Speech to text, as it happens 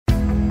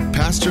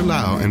Pastor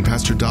Lau and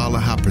Pastor Dala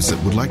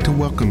Haprasit would like to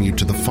welcome you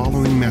to the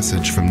following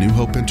message from New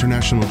Hope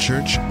International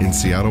Church in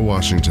Seattle,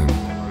 Washington.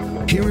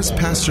 Here is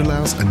Pastor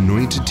Lau's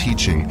anointed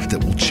teaching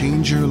that will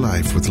change your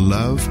life with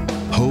love,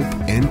 hope,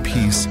 and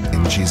peace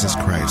in Jesus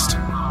Christ.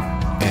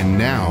 And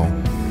now,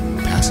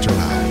 Pastor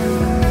Lau.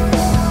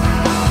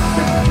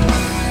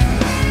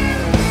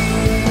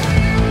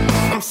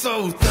 I'm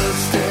so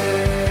thirsty.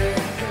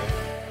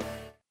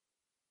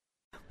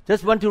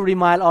 Just want to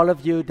remind all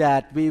of you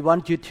that we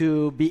want you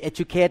to be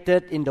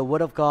educated in the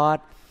Word of God,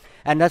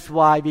 and that's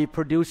why we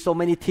produce so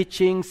many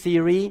teaching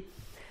series,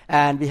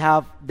 and we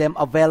have them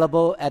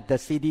available at the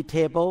CD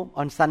table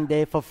on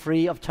Sunday for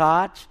free of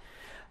charge.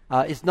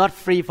 It's not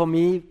free for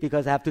me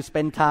because I have to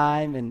spend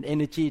time and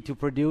energy to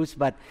produce,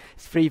 but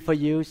it's free for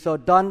you. So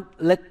don't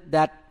let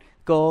that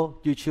go.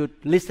 You should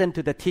listen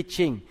to the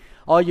teaching,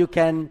 or you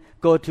can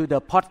go to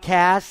the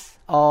podcast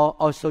or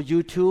also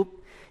YouTube.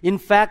 In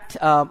fact,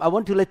 I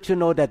want to let you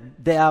know that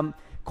there are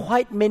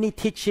quite many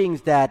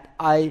teachings that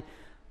I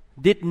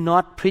did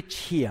not preach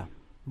here,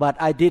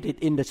 but I did it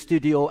in the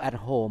studio at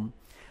home.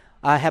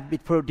 I have been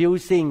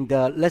producing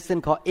the lesson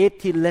called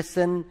 18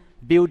 Lesson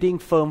Building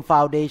Firm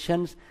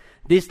Foundations.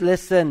 This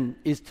lesson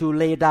is to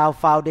lay down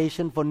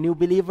foundation for new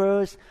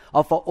believers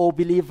or for old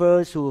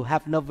believers who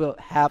have never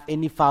have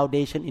any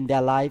foundation in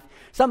their life.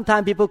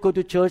 Sometimes people go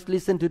to church,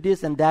 listen to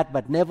this and that,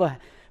 but never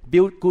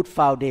build good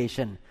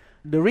foundation.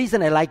 The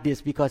reason I like this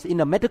because in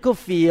the medical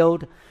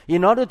field,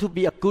 in order to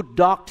be a good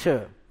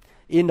doctor,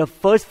 in the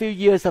first few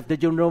years of the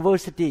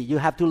university, you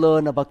have to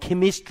learn about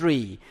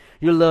chemistry,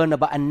 you learn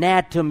about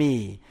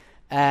anatomy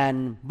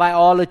and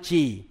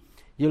biology,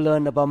 you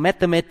learn about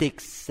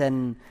mathematics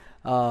and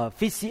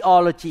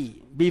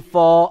physiology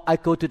before I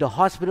go to the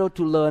hospital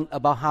to learn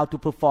about how to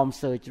perform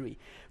surgery.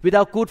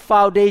 Without good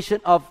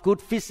foundation of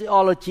good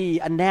physiology,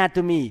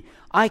 anatomy,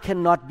 I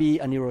cannot be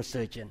a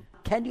neurosurgeon.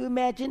 Can you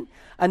imagine?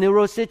 A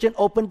neurosurgeon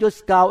open your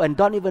skull and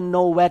don't even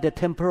know where the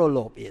temporal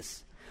lobe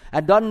is.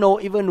 And don't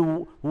know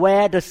even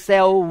where the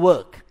cell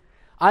work.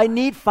 I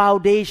need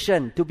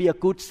foundation to be a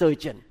good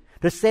surgeon.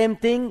 The same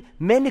thing,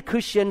 many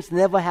Christians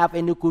never have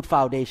any good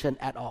foundation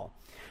at all.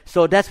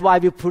 So that's why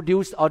we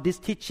produce all this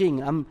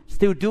teaching. I'm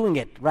still doing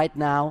it right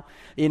now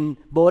in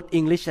both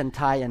English and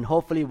Thai, and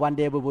hopefully one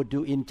day we will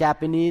do in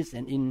Japanese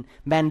and in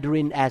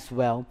Mandarin as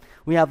well.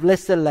 We have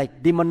lessons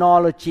like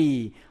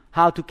demonology,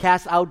 how to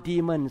cast out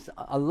demons,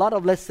 a lot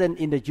of lessons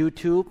in the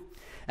YouTube.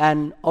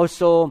 And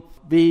also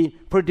we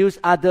produce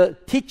other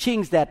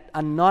teachings that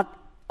are not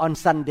on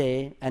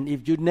Sunday. And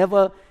if you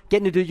never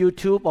get into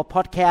YouTube or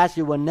podcast,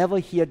 you will never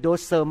hear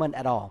those sermons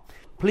at all.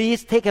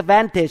 Please take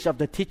advantage of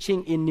the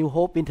teaching in New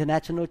Hope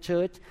International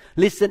Church.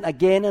 Listen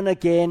again and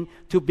again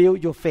to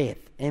build your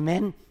faith.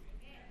 Amen.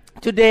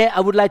 Today I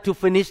would like to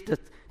finish the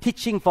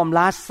teaching from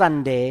last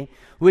Sunday,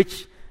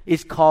 which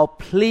is called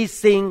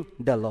Pleasing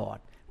the Lord.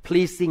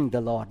 Pleasing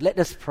the Lord. Let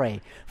us pray.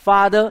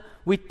 Father,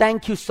 we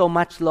thank you so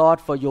much, Lord,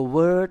 for your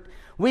word.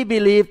 We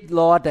believe,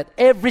 Lord, that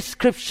every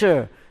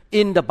scripture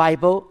in the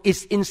Bible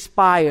is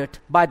inspired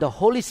by the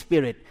Holy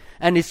Spirit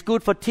and is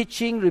good for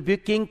teaching,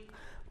 rebuking,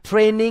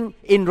 training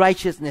in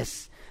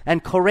righteousness,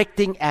 and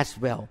correcting as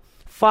well.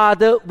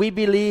 Father, we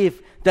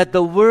believe that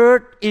the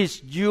word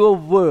is your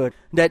word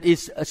that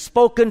is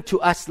spoken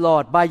to us,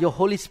 Lord, by your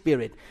Holy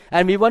Spirit.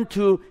 And we want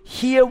to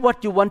hear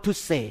what you want to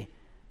say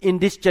in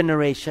this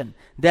generation.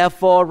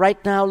 Therefore, right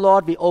now,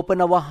 Lord, we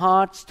open our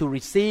hearts to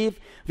receive,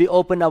 we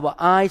open our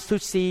eyes to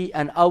see,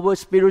 and our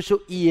spiritual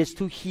ears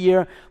to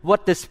hear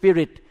what the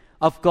Spirit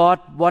of God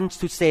wants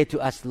to say to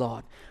us,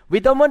 Lord.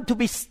 We don't want to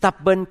be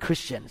stubborn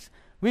Christians.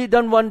 We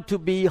don't want to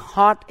be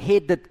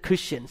hard-headed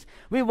Christians.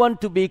 We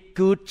want to be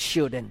good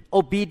children,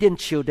 obedient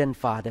children,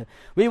 Father.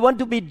 We want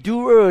to be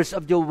doers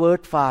of your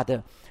word,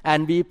 Father.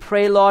 And we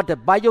pray, Lord,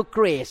 that by your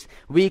grace,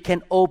 we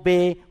can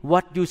obey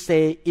what you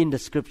say in the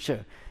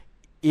scripture.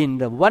 In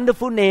the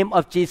wonderful name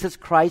of Jesus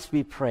Christ,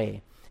 we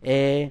pray.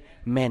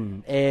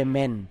 Amen.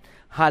 Amen.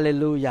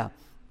 Hallelujah.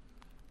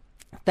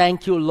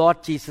 Thank you,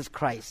 Lord Jesus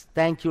Christ.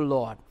 Thank you,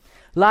 Lord.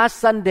 Last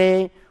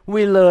Sunday,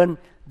 we learned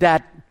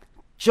that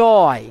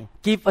joy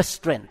gives us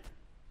strength.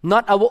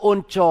 Not our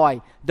own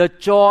joy. The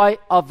joy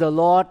of the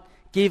Lord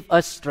gives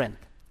us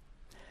strength.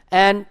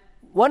 And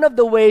one of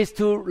the ways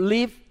to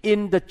live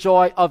in the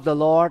joy of the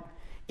Lord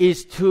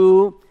is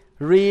to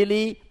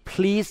really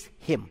please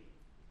Him.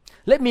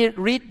 Let me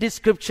read this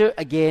scripture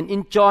again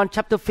in John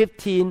chapter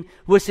 15,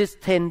 verses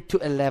 10 to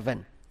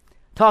 11.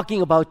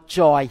 Talking about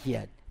joy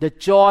here. The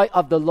joy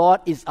of the Lord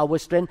is our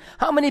strength.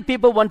 How many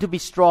people want to be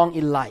strong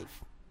in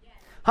life?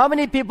 How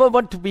many people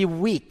want to be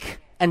weak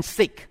and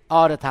sick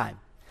all the time?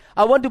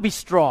 I want to be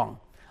strong.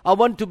 I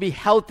want to be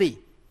healthy.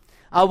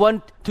 I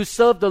want to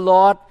serve the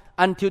Lord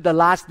until the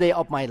last day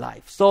of my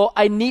life. So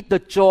I need the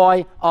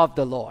joy of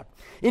the Lord.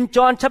 In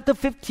John chapter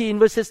 15,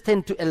 verses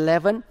 10 to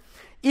 11,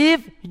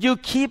 if you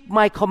keep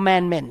my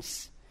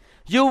commandments,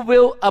 you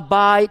will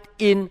abide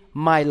in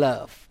my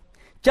love,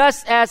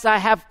 just as I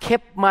have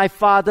kept my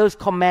Father's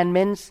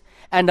commandments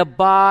and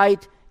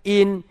abide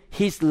in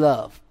His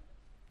love.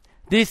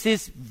 This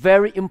is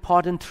very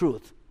important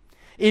truth.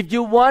 If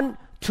you want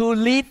to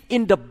live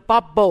in the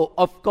bubble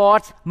of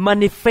God's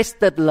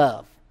manifested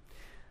love.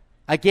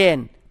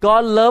 Again,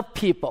 God loves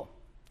people,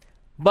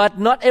 but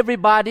not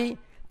everybody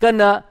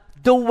gonna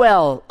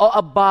dwell or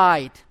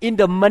abide in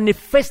the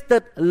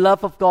manifested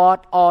love of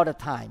God all the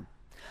time.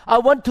 I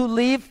want to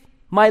live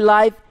my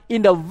life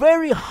in a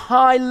very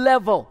high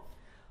level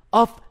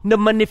of the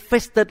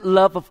manifested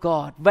love of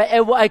God.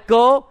 Wherever I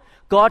go,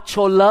 God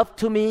show love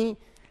to me,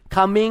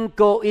 coming,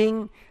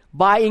 going,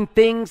 buying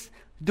things,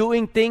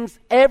 doing things.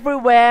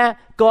 Everywhere,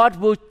 God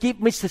will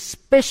give me a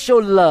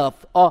special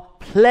love or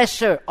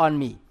pleasure on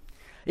me.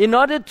 In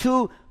order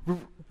to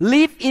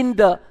live in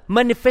the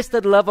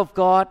manifested love of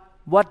God,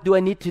 what do I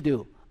need to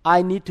do?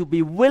 I need to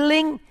be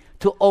willing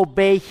to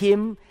obey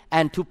Him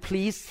and to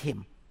please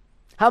Him.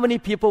 How many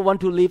people want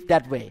to live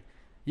that way?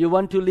 You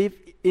want to live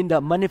in the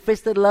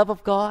manifested love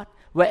of God?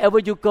 Wherever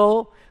you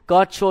go,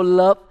 God show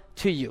love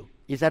to you.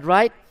 Is that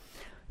right?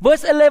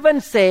 Verse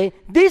 11 say,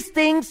 "These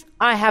things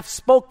I have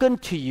spoken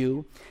to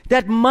you,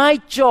 that my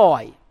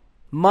joy,"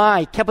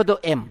 my capital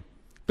M,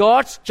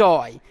 God's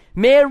joy,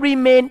 "may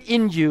remain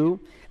in you,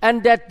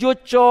 and that your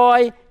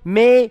joy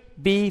may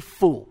be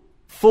full."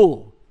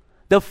 Full.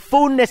 The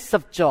fullness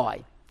of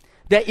joy.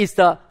 There is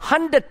the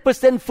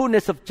 100%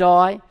 fullness of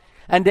joy,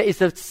 and there is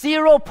a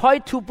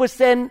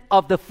 0.2%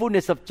 of the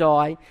fullness of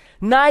joy,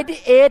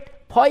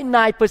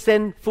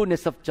 98.9%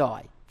 fullness of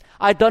joy.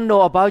 I don't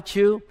know about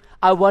you.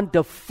 I want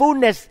the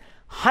fullness,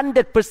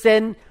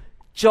 100%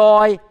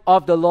 joy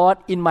of the Lord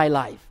in my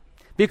life,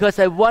 because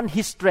I want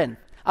His strength.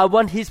 I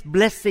want His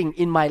blessing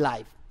in my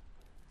life.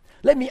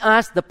 Let me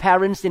ask the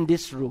parents in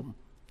this room.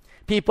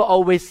 People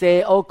always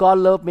say, "Oh, God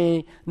loves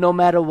me no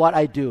matter what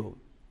I do.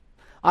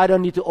 I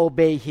don't need to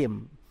obey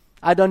Him.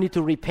 I don't need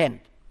to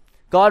repent.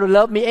 God will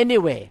love me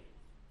anyway."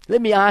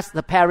 Let me ask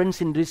the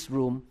parents in this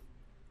room,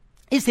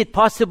 is it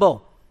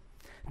possible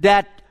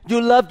that you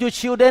love your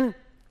children,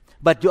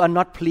 but you are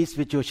not pleased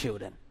with your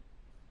children?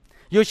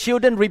 Your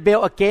children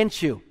rebel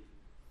against you.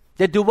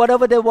 They do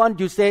whatever they want.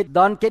 You say,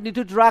 "Don't get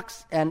into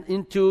drugs and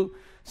into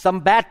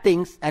some bad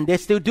things," and they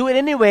still do it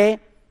anyway.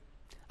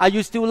 Are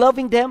you still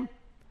loving them?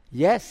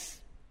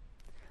 Yes.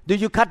 Do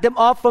you cut them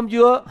off from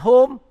your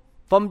home,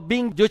 from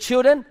being your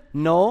children?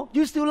 No.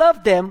 You still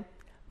love them,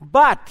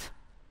 but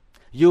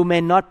you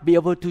may not be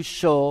able to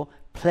show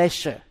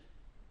pleasure,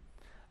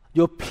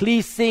 your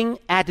pleasing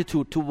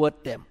attitude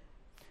toward them.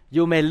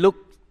 You may look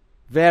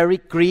very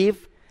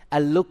grieved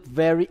and look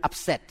very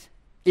upset,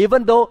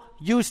 even though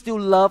you still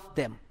love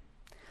them.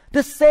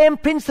 The same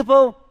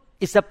principle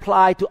is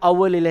applied to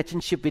our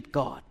relationship with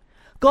God.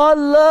 God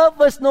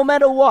loves us no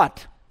matter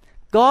what.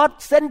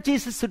 God sent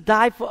Jesus to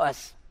die for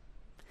us.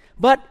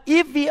 But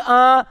if we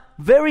are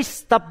very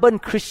stubborn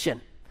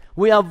Christian,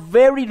 we are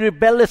very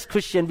rebellious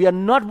Christian, we are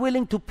not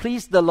willing to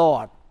please the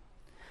Lord,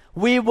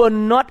 we will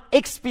not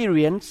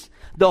experience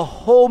the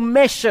whole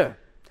measure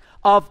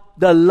of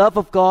the love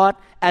of God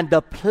and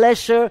the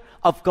pleasure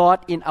of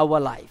God in our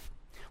life.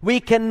 We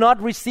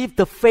cannot receive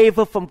the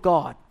favor from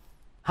God.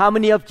 How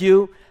many of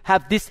you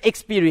have this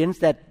experience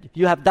that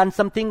you have done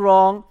something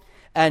wrong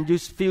and you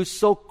feel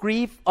so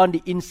grieved on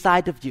the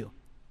inside of you?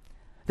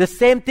 The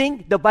same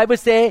thing, the Bible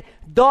says,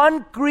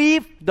 don't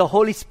grieve the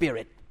Holy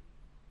Spirit.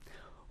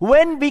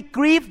 When we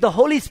grieve the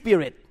Holy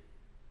Spirit,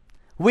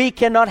 we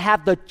cannot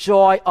have the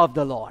joy of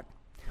the Lord.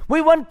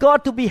 We want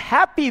God to be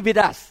happy with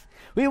us.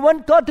 We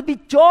want God to be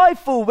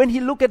joyful when He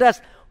looks at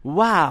us.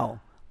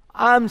 Wow,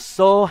 I'm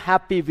so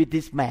happy with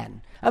this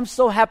man. I'm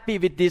so happy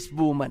with this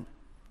woman.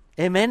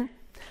 Amen?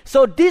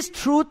 So this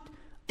truth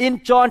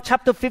in John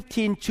chapter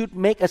 15 should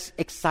make us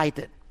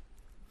excited,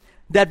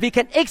 that we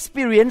can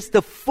experience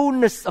the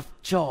fullness of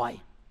joy.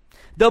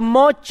 The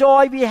more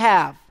joy we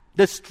have,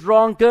 the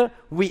stronger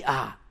we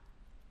are.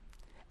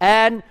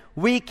 And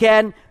we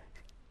can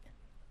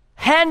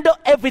handle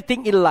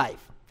everything in life.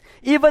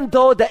 Even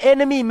though the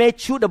enemy may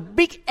shoot a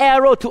big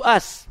arrow to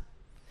us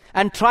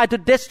and try to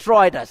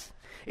destroy us,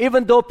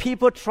 even though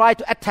people try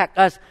to attack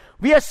us,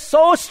 we are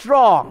so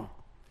strong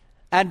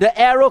and the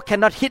arrow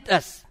cannot hit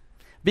us.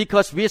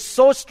 Because we are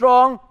so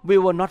strong, we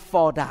will not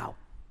fall down.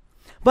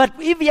 But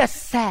if we are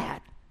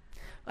sad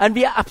and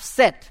we are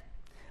upset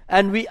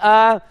and we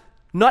are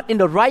not in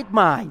the right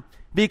mind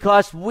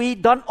because we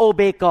don't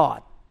obey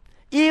God,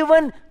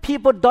 even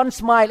people don't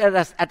smile at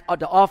us at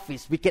the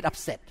office, we get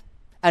upset.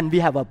 And we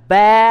have a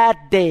bad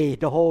day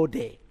the whole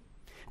day.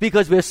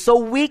 Because we're so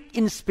weak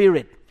in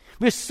spirit.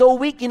 We're so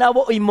weak in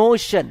our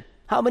emotion.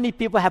 How many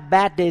people have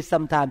bad days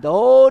sometimes? The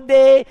whole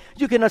day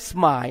you cannot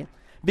smile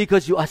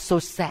because you are so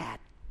sad.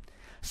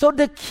 So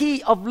the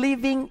key of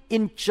living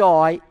in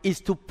joy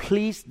is to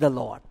please the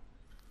Lord.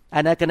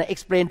 And I'm going to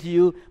explain to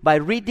you by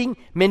reading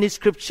many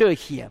scriptures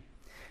here.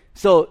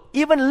 So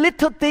even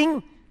little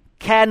thing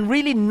can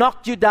really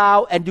knock you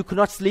down and you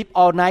cannot sleep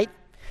all night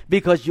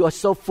because you are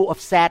so full of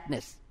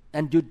sadness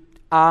and you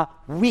are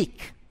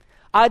weak.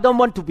 I don't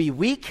want to be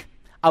weak.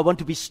 I want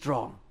to be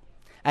strong.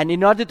 And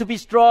in order to be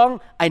strong,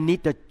 I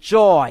need the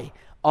joy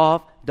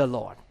of the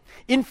Lord.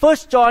 In 1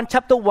 John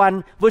chapter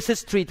 1,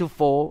 verses 3 to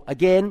 4,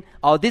 again,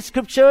 all these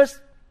scriptures,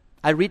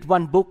 I read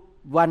one book,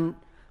 one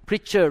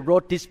preacher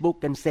wrote this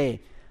book and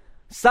say,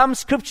 some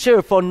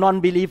scripture for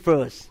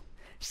non-believers,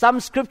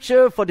 some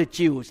scripture for the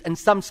Jews, and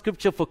some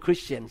scripture for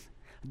Christians.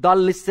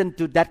 Don't listen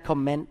to that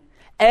comment.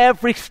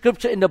 Every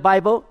scripture in the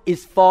Bible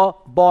is for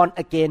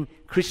born-again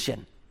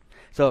Christian.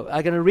 So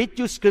I'm going to read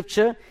you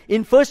scripture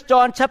in 1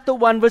 John chapter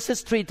 1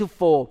 verses 3 to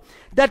 4.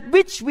 That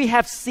which we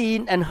have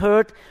seen and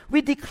heard,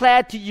 we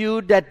declare to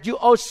you that you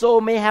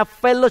also may have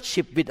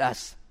fellowship with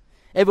us.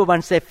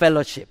 Everyone say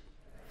fellowship.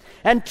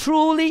 And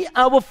truly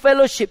our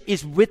fellowship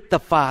is with the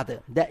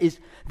Father.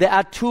 There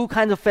are two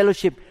kinds of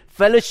fellowship.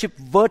 Fellowship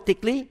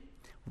vertically.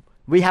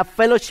 We have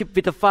fellowship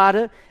with the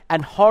Father,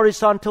 and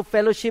horizontal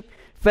fellowship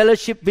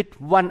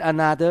with one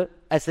another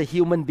as a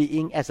human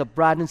being, as a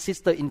brother and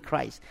sister in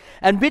Christ,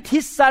 and with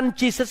His Son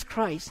Jesus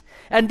Christ.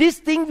 And this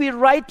thing we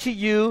write to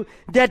you,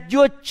 that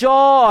your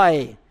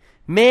joy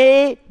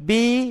may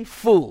be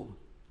full.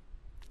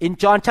 In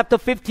John chapter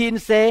 15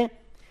 say,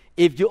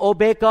 if you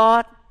obey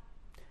God,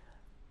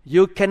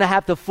 you can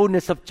have the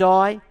fullness of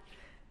joy.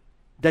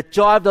 The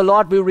joy of the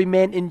Lord will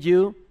remain in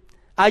you.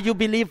 Are you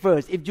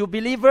believers? If you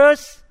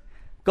believers,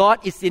 God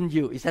is in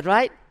you. Is that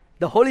right?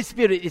 The Holy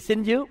Spirit is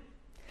in you.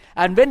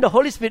 And when the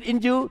Holy Spirit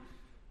in you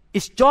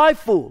is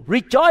joyful,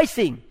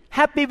 rejoicing,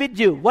 happy with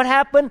you, what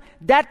happened?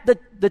 That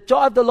the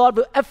joy of the Lord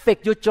will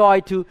affect your joy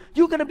too.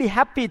 You're going to be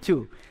happy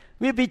too.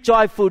 We'll be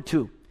joyful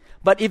too.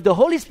 But if the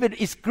Holy Spirit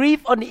is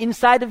grieved on the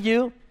inside of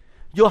you,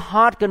 your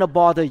heart going to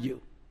bother you.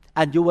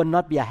 And you will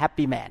not be a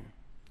happy man.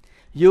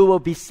 You will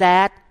be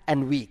sad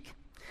and weak.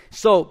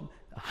 So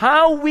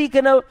how we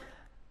going to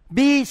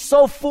be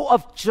so full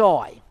of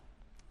joy?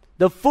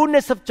 The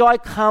fullness of joy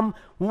comes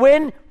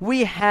when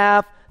we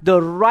have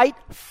the right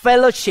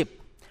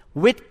fellowship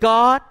with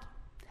God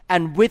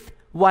and with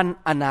one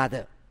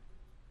another.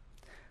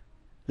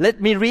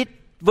 Let me read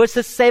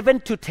verses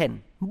 7 to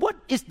 10. What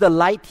is the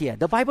light here?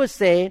 The Bible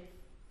says,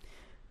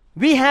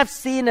 we have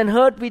seen and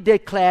heard, we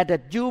declare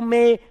that you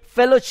may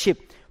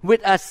fellowship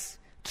with us,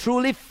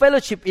 truly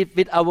fellowship it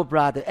with our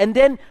brother. And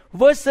then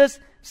verses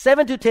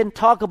 7 to 10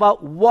 talk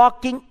about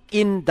walking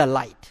in the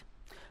light.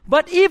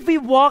 But if we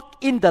walk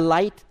in the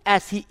light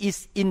as He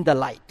is in the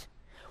light,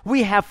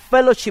 we have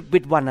fellowship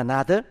with one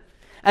another,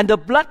 and the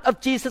blood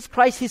of Jesus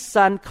Christ, His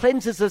Son,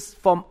 cleanses us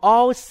from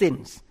all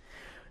sins.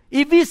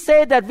 If we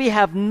say that we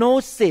have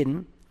no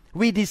sin,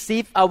 we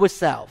deceive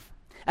ourselves,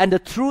 and the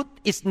truth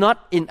is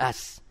not in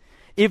us.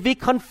 If we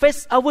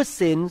confess our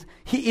sins,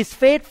 He is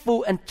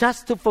faithful and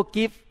just to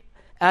forgive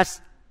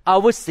us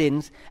our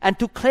sins and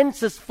to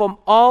cleanse us from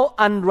all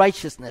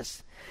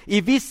unrighteousness.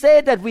 If we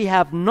say that we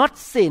have not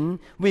sinned,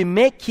 we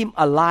make Him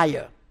a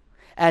liar,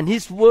 and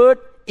His word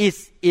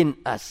is in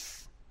us.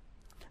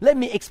 Let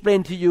me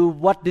explain to you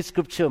what this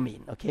scripture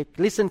means. Okay,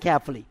 listen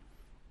carefully.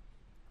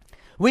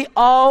 We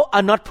all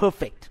are not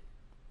perfect.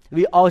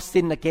 We all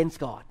sin against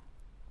God.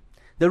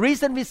 The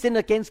reason we sin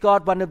against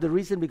God, one of the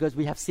reasons, because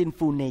we have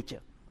sinful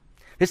nature.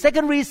 The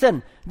second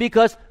reason,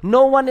 because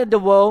no one in the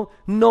world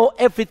knows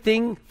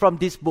everything from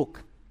this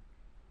book.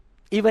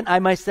 Even I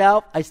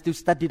myself, I still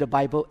study the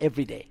Bible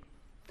every day.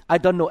 I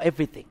don't know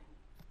everything.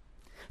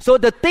 So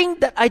the thing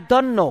that I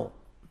don't know,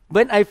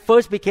 when I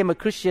first became a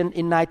Christian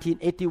in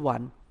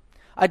 1981,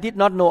 I did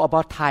not know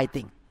about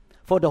tithing.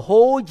 For the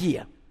whole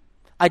year,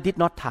 I did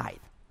not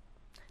tithe.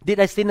 Did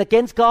I sin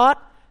against God?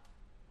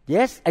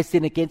 Yes, I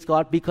sinned against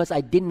God because I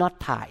did not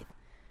tithe.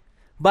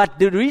 But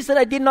the reason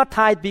I did not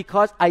tithe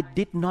because I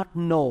did not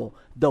know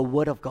the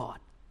Word of God.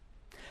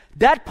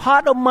 That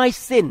part of my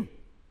sin,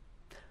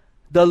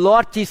 the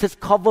Lord Jesus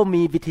covered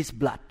me with His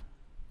blood.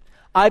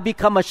 I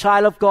become a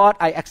child of God.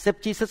 I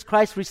accept Jesus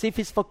Christ, receive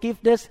His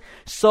forgiveness.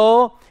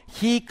 So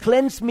He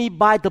cleansed me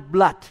by the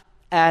blood.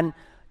 And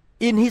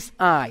in His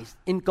eyes,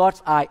 in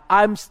God's eye,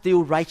 I'm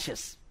still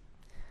righteous.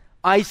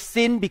 I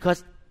sin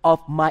because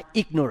of my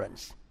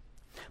ignorance.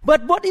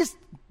 But what is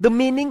the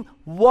meaning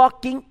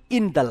walking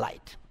in the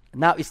light?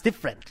 Now it's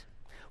different.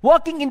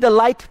 Walking in the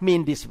light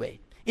means this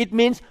way. It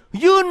means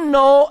you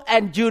know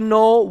and you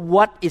know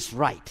what is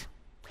right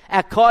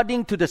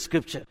according to the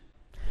scripture.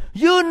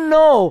 You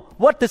know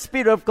what the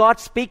Spirit of God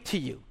speaks to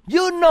you.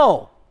 You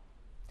know.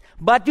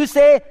 But you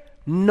say,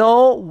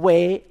 no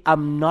way,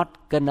 I'm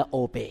not going to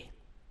obey.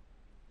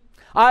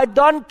 I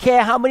don't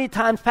care how many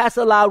times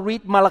Pastor Lau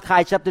read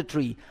Malachi chapter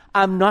 3.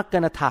 I'm not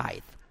going to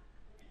tithe.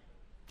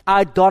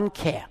 I don't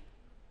care.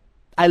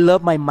 I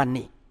love my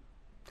money.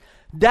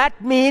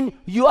 That means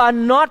you are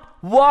not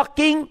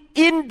walking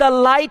in the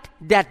light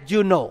that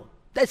you know.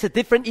 That's a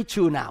different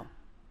issue now.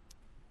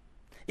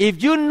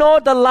 If you know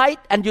the light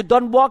and you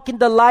don't walk in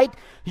the light,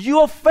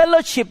 your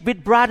fellowship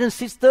with brother and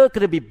sister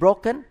going to be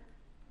broken.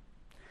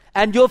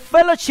 And your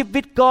fellowship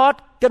with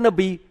God going to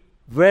be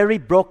very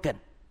broken.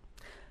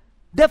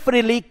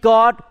 Definitely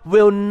God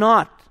will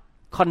not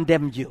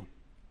condemn you.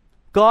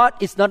 God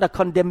is not a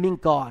condemning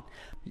God.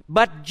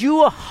 But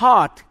your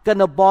heart going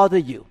to bother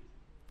you.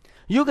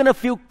 You're going to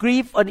feel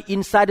grief on the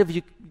inside of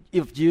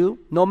you,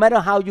 no matter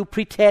how you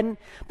pretend.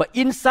 But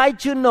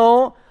inside you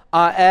know,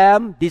 I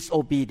am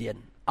disobedient.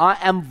 I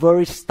am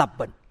very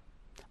stubborn.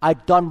 I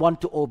don't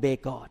want to obey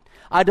God.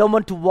 I don't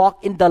want to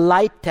walk in the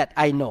light that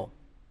I know.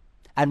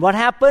 And what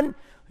happened?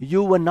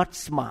 You will not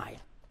smile.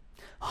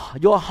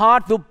 Your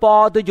heart will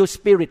bother your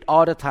spirit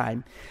all the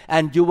time,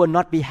 and you will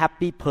not be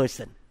happy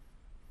person.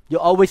 You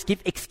always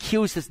give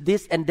excuses,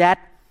 this and that,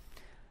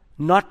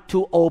 not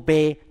to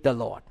obey the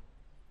Lord.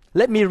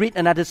 Let me read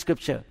another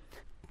scripture.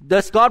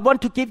 Does God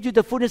want to give you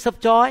the fullness of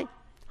joy?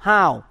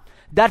 How?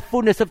 That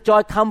fullness of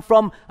joy comes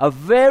from a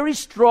very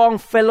strong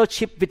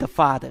fellowship with the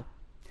Father.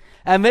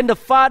 And when the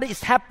Father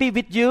is happy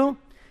with you,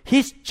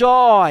 His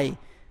joy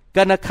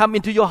gonna come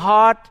into your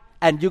heart,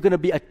 and you're gonna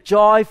be a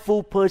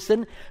joyful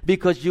person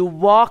because you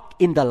walk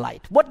in the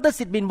light. What does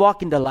it mean,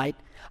 walk in the light?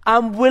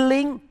 I'm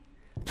willing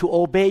to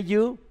obey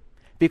you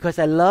because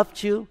I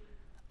loved you,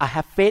 I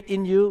have faith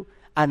in you,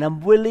 and I'm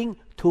willing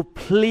to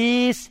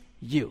please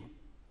you.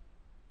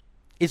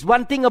 It's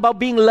one thing about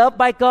being loved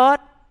by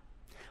God,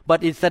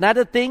 but it's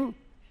another thing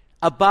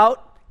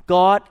about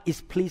God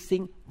is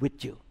pleasing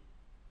with you.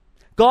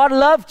 God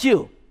loved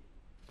you.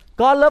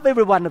 God loved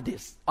every one of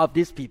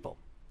these people.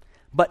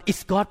 But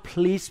is God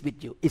pleased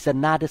with you? It's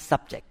another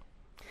subject.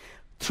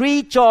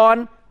 3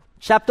 John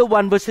chapter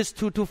 1 verses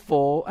 2 to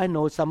 4. I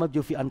know some of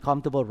you feel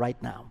uncomfortable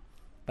right now,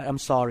 but I'm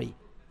sorry.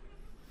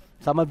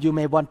 Some of you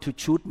may want to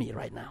shoot me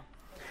right now.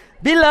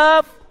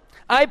 Beloved,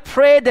 I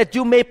pray that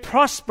you may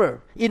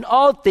prosper in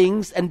all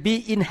things and be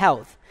in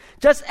health,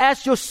 just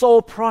as your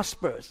soul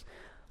prospers.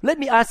 Let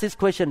me ask this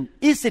question.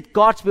 Is it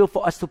God's will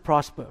for us to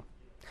prosper?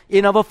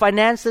 In our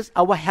finances,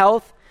 our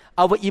health,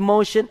 our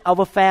emotion,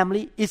 our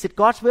family, is it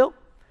God's will?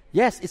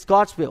 Yes, it's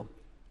God's will.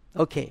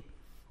 Okay.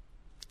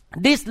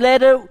 This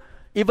letter,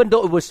 even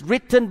though it was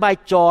written by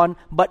John,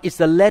 but it's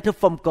a letter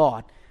from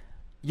God.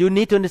 You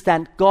need to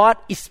understand, God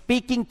is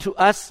speaking to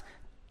us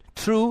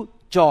through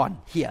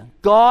John here.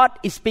 God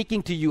is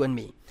speaking to you and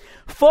me.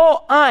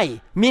 For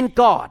I, mean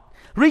God,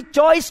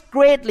 rejoice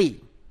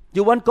greatly.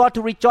 You want God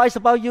to rejoice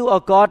about you,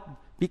 or God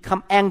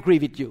become angry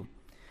with you?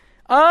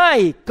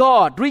 I,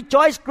 God,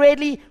 rejoice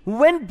greatly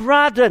when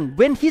brethren,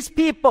 when His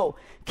people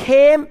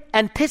came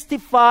and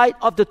testified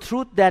of the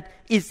truth that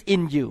is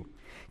in you.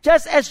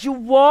 Just as you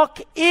walk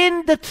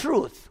in the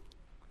truth.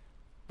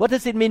 What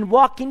does it mean,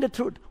 walk in the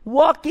truth?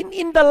 Walking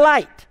in the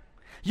light.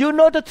 You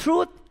know the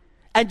truth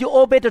and you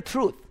obey the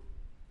truth.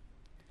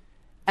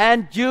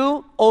 And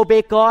you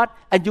obey God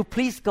and you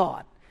please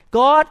God.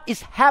 God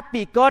is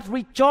happy. God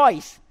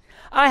rejoices.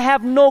 I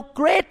have no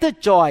greater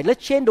joy.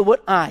 Let's change the word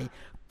I.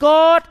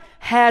 God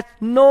has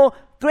no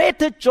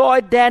greater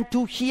joy than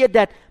to hear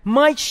that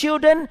my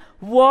children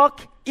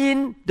walk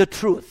in the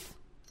truth.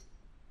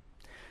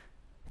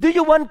 Do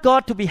you want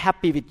God to be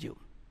happy with you?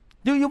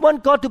 Do you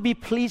want God to be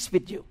pleased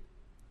with you?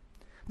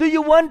 Do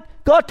you want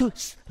God to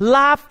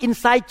laugh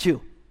inside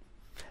you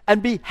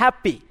and be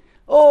happy?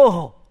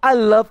 Oh, I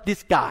love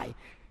this guy.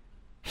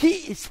 He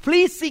is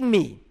pleasing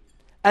me.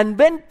 And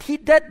when He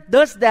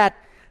does that,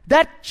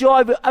 that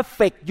joy will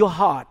affect your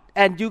heart,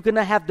 and you're going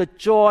to have the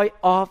joy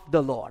of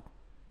the Lord.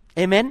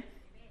 Amen?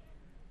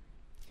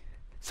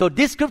 So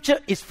this scripture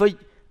is for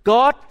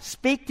God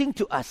speaking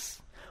to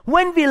us.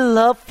 When we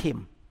love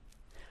Him,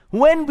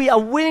 when we are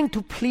willing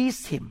to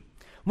please Him,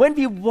 when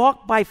we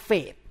walk by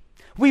faith,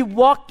 we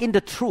walk in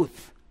the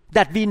truth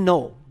that we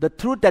know. The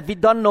truth that we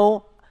don't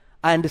know,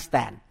 I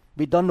understand.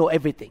 We don't know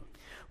everything.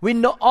 We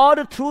know all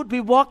the truth.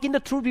 We walk in the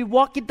truth. We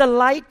walk in the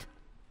light.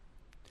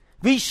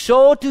 We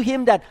show to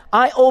Him that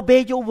I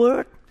obey your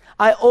word.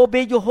 I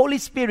obey your Holy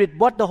Spirit.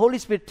 What the Holy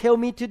Spirit tell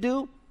me to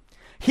do.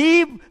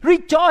 He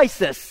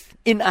rejoices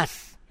in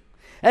us.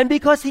 And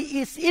because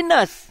He is in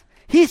us,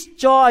 His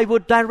joy will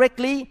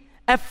directly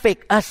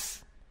affect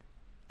us.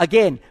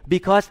 Again,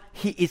 because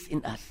He is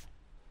in us.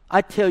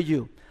 I tell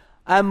you,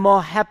 I'm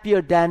more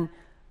happier than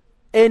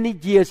any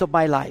years of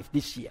my life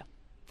this year.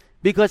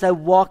 Because I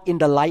walk in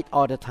the light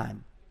all the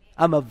time.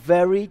 I'm a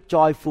very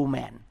joyful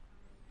man.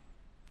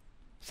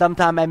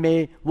 Sometimes I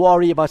may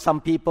worry about some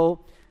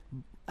people,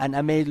 and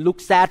I may look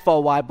sad for a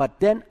while, but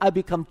then I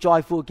become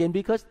joyful again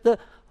because the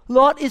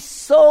Lord is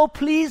so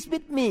pleased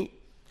with me.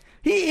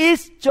 He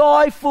is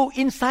joyful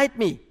inside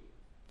me.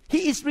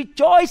 He is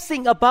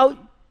rejoicing about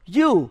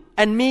you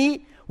and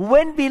me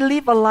when we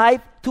live a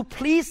life to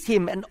please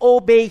Him and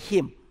obey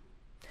Him.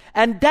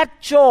 And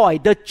that joy,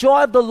 the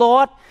joy of the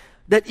Lord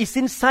that is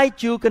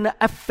inside you, going to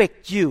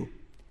affect you.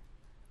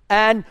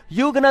 And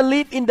you're going to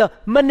live in the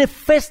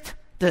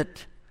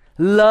manifested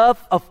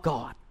love of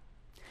God.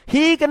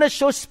 He's going to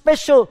show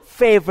special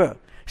favor,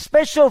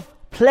 special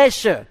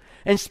pleasure,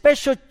 and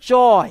special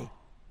joy.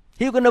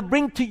 He's going to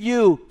bring to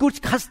you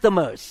good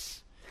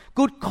customers,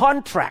 good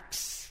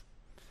contracts,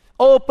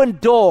 open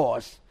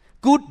doors,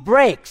 good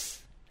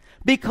breaks,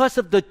 because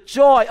of the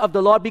joy of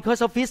the Lord,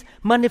 because of His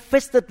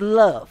manifested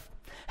love.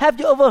 Have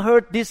you ever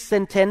heard this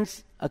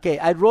sentence? Okay,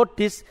 I wrote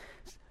this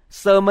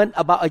sermon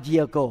about a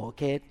year ago,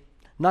 okay?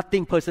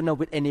 Nothing personal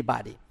with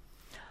anybody.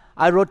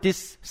 I wrote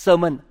this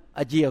sermon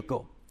a year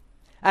ago.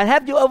 And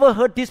have you ever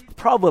heard this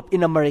proverb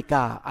in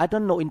America? I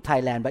don't know in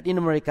Thailand, but in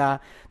America,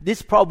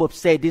 this proverb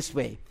say this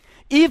way.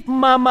 If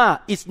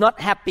mama is not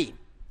happy,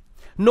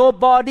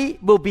 nobody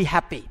will be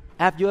happy.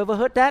 Have you ever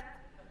heard that?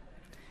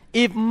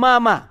 If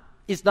mama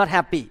is not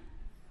happy,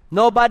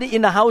 Nobody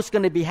in the house is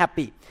going to be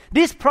happy.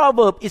 This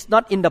proverb is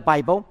not in the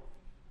Bible,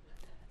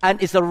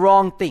 and it's a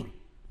wrong thing.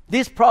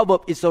 This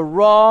proverb is a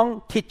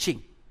wrong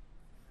teaching.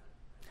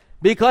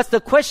 Because the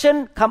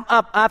question come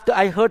up after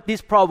I heard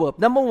this proverb.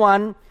 Number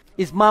one,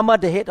 is mama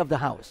the head of the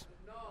house?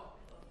 No.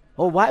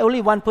 Oh, why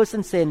only one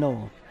person say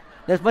no?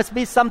 There must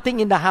be something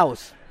in the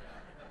house.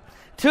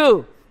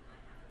 2,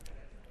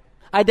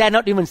 I dare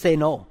not even say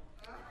no.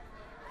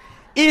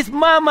 Is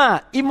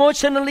mama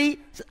emotionally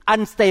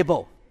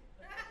unstable?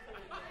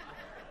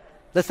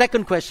 The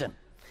second question.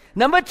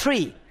 Number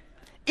 3,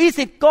 is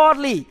it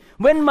godly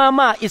when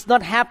mama is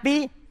not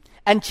happy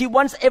and she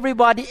wants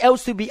everybody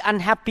else to be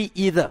unhappy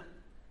either?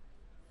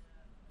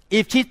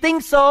 If she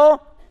thinks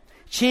so,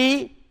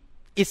 she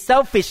is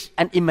selfish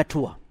and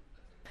immature.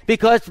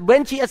 Because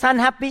when she is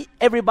unhappy,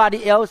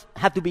 everybody else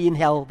have to be in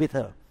hell with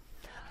her.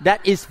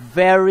 That is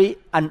very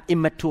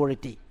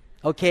immaturity.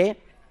 Okay?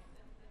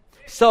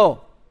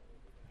 So,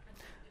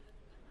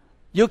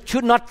 you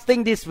should not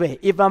think this way.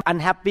 If I'm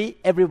unhappy,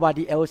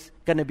 everybody else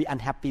gonna be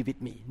unhappy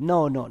with me.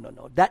 No.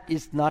 That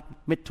is not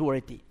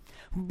maturity.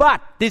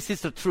 But this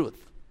is the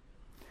truth.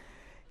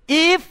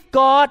 If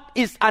God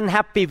is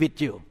unhappy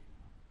with you,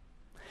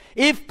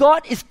 if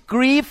God is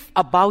grieved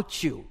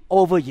about you,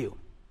 over you,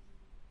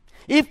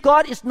 if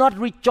God is not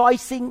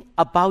rejoicing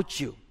about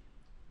you,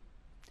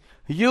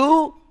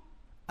 you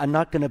are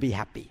not going to be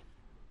happy.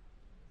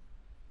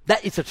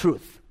 That is the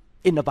truth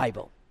in the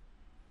Bible.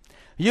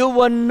 You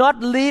will not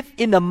live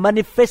in the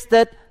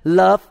manifested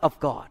love of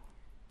God.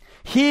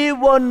 He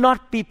will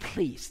not be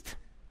pleased.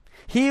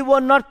 He will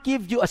not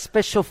give you a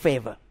special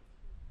favor.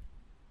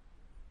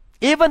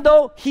 Even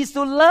though He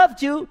still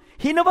loved you,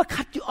 He never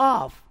cut you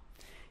off.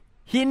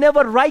 He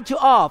never write you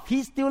off.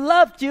 He still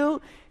loved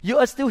you. You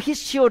are still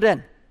His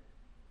children.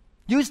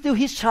 You are still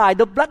His child.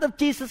 The blood of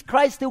Jesus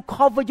Christ still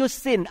cover your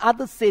sin,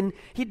 other sin.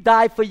 He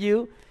died for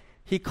you.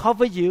 He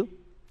covered you.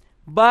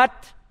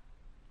 But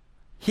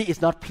He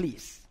is not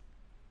pleased.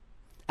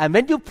 And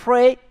when you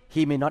pray,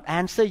 He may not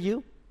answer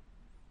you.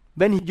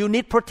 When you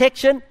need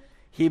protection,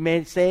 He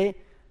may say,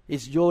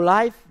 it's your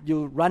life.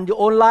 You run your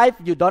own life.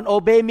 You don't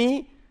obey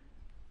me.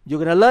 You're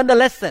going to learn the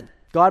lesson.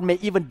 God may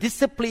even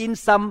discipline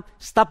some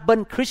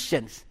stubborn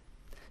Christians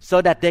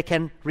so that they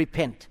can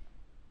repent.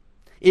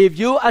 If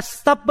you are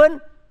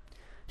stubborn,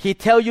 He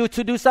tell you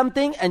to do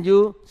something and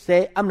you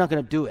say, I'm not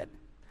going to do it.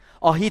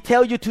 Or He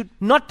tell you to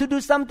not to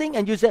do something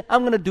and you say,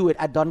 I'm going to do it.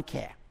 I don't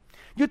care.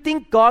 You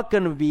think God's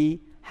going to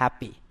be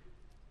happy.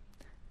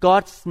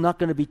 God's not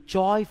going to be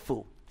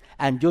joyful.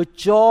 And your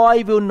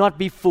joy will not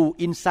be full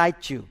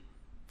inside you.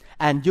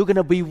 And you're going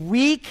to be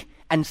weak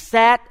and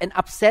sad and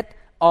upset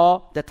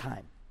all the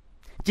time.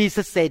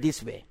 Jesus said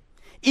this way,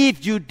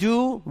 if you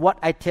do what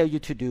I tell you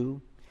to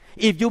do,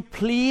 if you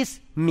please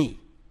me,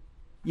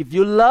 if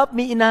you love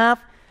me enough,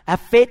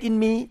 have faith in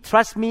me,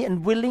 trust me,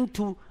 and willing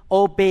to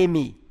obey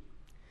me,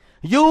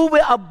 you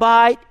will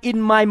abide in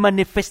my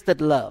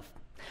manifested love.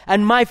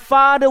 And my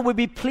Father will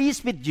be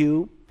pleased with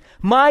you.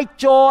 My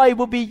joy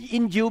will be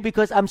in you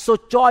because I'm so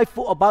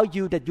joyful about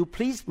you that you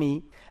please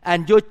me,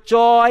 and your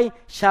joy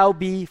shall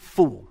be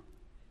full.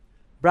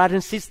 Brothers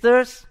and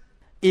sisters,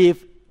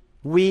 if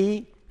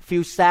we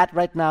feel sad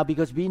right now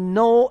because we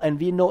know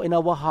in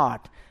our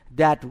heart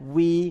that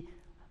we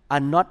are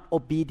not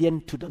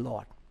obedient to the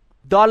Lord,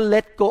 don't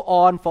let go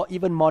on for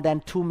even more than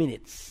 2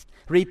 minutes.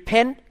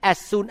 Repent as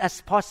soon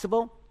as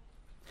possible.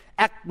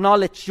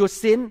 Acknowledge your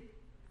sin.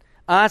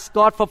 Ask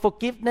God for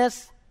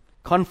forgiveness.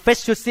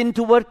 Confess your sin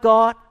toward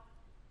God.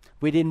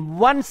 Within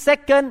 1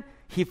 second,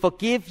 He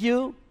forgives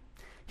you.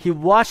 He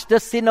washed the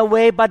sin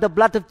away by the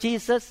blood of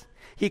Jesus.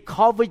 He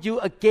covered you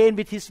again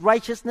with His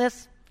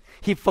righteousness.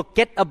 He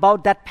forget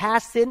about that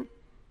past sin.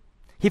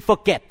 He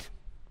forget.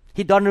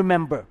 He don't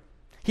remember.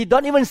 He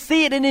don't even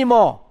see it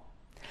anymore.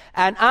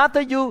 And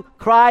after you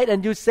cried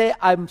and you say,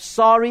 I'm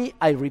sorry,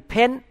 I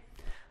repent.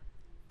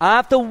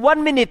 After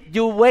 1 minute,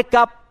 you wake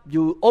up,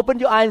 you open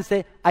your eyes and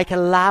say, I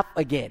can laugh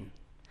again.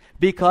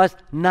 Because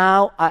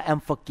now I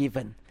am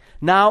forgiven.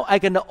 Now I'm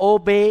going to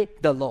obey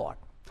the Lord.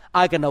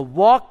 I'm going to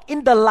walk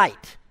in the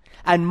light.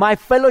 And my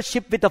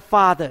fellowship with the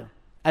Father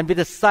and with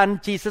the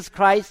Son, Jesus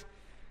Christ,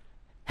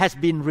 has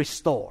been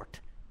restored.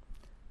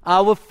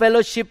 Our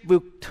fellowship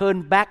will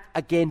turn back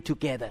again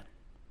together.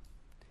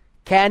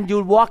 Can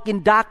you walk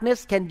in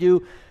darkness? Can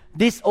you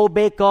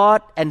disobey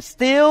God and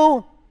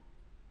still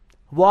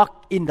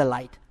walk in the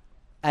light?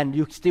 And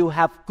you still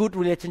have good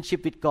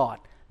relationship with God?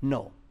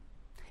 No.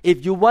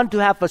 If you want to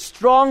have a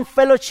strong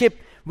fellowship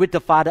with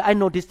the Father, I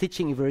know this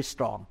teaching is very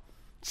strong.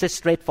 It's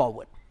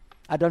straightforward.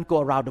 I don't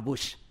go around the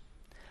bush.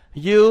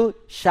 You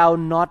shall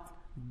not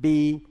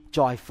be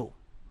joyful.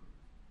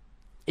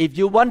 If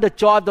you want the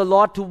joy of the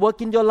Lord to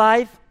work in your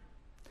life,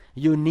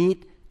 you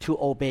need to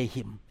obey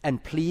Him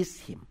and please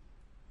Him.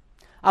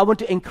 I want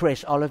to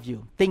encourage all of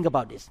you. Think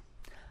about this.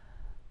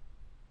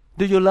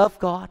 Do you love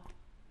God?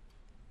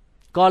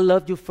 God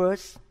loved you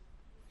first.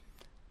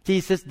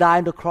 Jesus died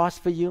on the cross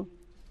for you.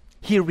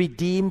 He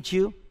redeemed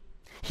you.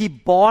 He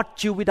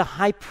bought you with a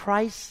high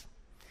price.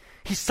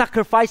 He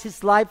sacrificed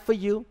His life for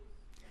you.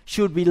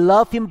 Should we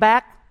love Him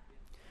back?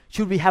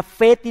 Should we have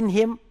faith in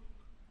Him?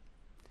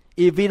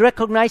 If we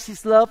recognize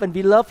His love and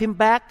we love Him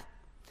back,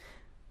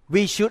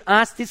 we should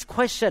ask this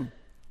question.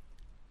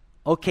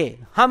 Okay,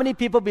 how many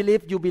people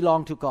believe you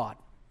belong to God?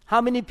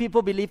 How many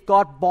people believe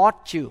God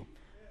bought you,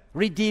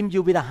 redeemed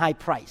you with a high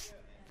price?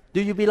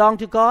 Do you belong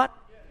to God?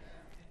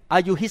 Are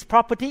you His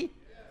property?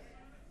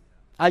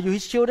 Are you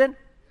His children?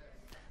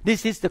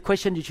 This is the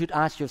question you should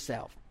ask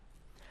yourself.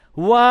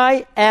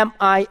 Why am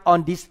I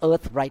on this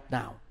earth right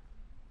now?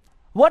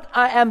 What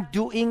I am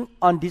doing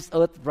on this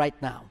earth right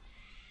now?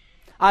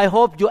 I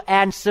hope your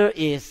answer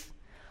is,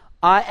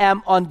 I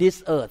am on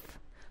this earth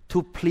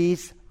to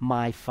please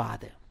my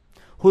Father,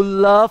 who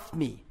loved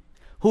me,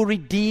 who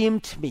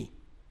redeemed me,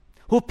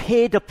 who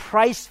paid the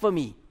price for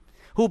me,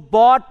 who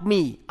bought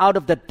me out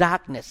of the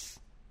darkness.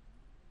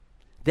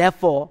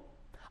 Therefore,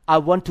 I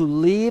want to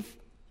live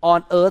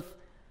on earth.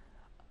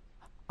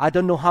 I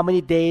don't know how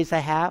many days I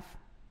have.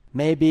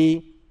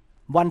 Maybe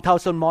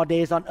 1,000 more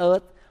days on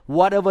earth.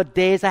 Whatever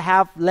days I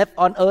have left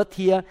on earth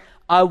here,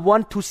 I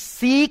want to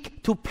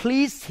seek to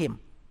please Him.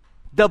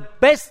 The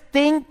best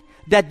thing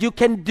that you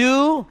can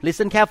do,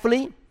 listen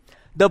carefully,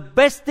 the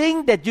best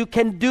thing that you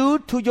can do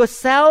to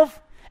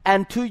yourself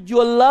and to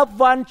your loved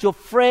ones, your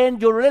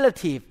friend, your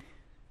relative,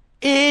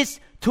 is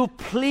to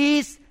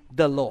please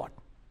the Lord.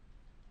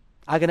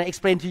 I'm going to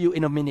explain to you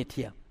in a minute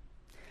here.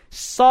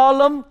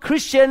 Solemn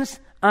Christians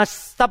are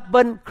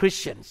stubborn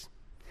Christians.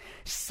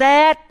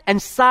 Sad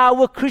and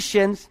sour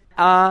Christians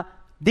are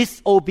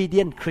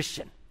disobedient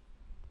Christians.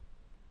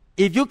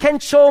 If you can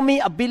show me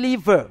a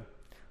believer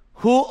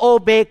who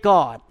obey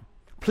God,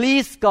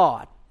 please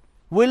God,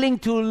 willing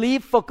to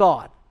live for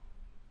God,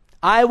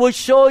 I will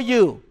show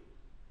you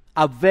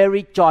a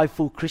very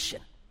joyful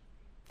Christian.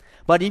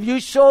 But if you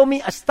show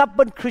me a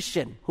stubborn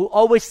Christian who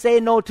always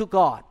say no to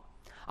God,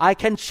 I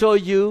can show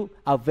you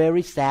a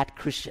very sad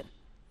Christian.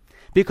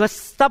 Because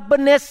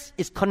stubbornness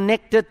is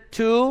connected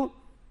to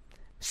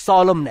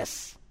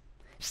solemnness.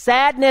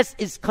 Sadness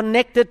is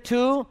connected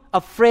to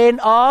a friend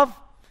of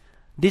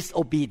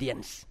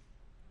disobedience.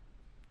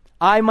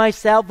 I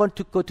myself want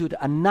to go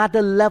to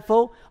another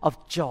level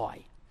of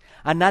joy,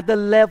 another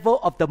level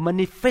of the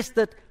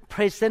manifested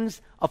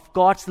presence of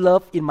God's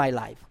love in my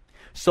life.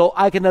 So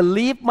I'm going to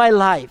live my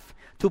life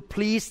to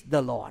please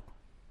the Lord.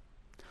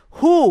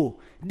 Who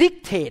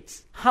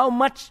dictates how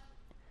much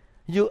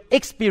you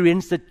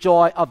experience the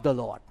joy of the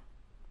Lord?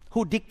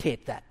 Who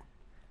dictates that?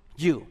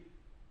 You.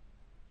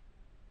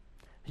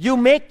 You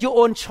make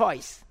your own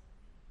choice.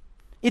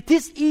 It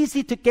is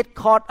easy to get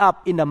caught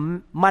up in a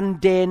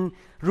mundane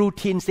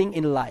routine thing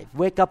in life.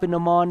 Wake up in the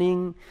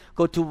morning,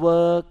 go to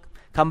work,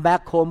 come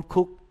back home,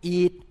 cook,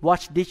 eat,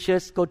 wash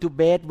dishes, go to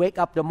bed, wake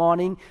up in the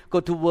morning,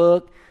 go to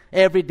work,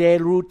 everyday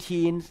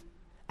routines.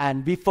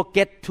 And we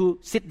forget to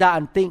sit down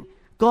and think,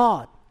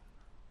 God,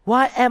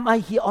 why am I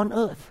here on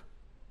earth?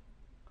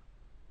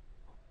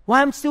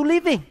 Why am I still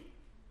living?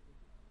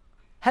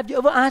 Have you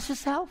ever asked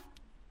yourself?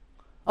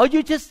 Or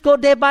you just go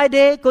day by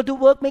day, go to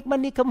work, make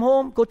money, come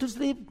home, go to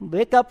sleep,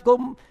 wake up,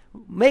 go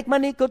make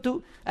money, go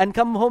to and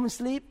come home and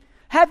sleep?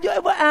 Have you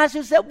ever asked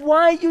yourself,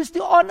 why are you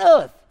still on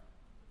earth?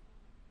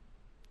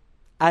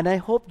 And I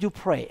hope you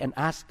pray and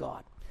ask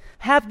God,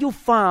 have you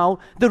found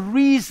the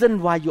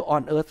reason why you're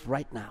on earth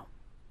right now?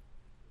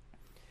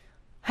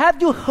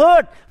 Have you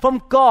heard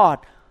from God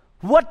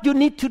what you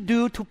need to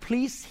do to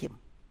please Him?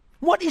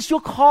 What is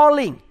your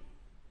calling?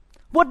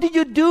 What do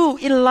you do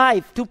in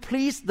life to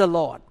please the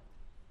Lord?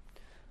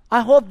 I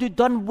hope you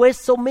don't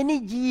waste so many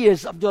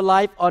years of your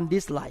life on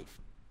this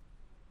life.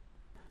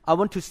 I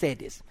want to say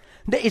this.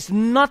 There is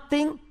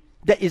nothing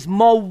that is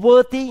more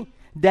worthy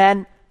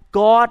than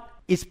God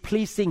is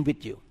pleasing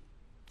with you.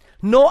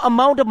 No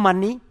amount of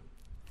money,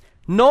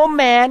 no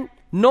man,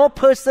 no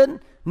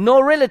person,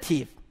 no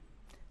relative,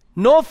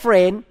 no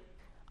friend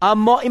are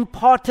more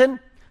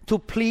important to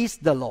please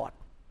the Lord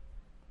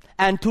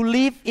and to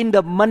live in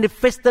the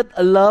manifested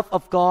love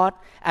of God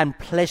and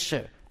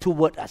pleasure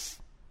toward us.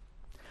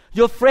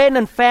 Your friend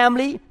and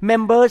family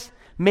members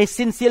may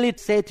sincerely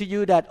say to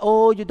you that,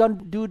 oh, you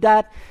don't do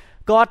that.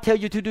 God tell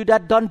you to do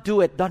that. Don't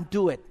do it. Don't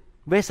do it.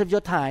 Waste of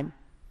your time.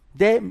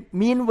 They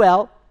mean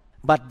well,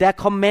 but their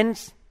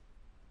comments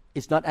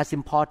is not as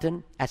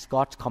important as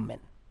God's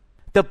comment.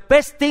 The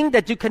best thing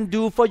that you can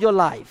do for your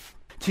life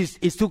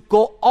is to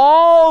go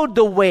all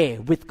the way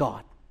with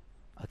God.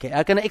 Okay,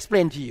 I'm going to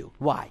explain to you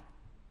why.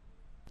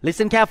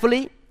 Listen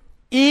carefully.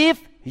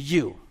 If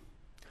you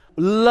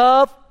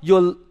love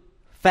your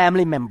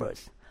family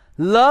members,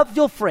 love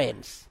your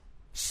friends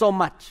so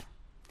much,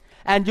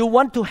 and you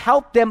want to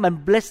help them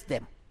and bless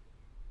them,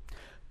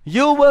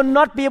 you will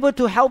not be able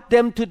to help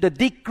them to the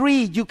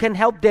degree you can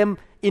help them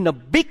in a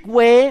big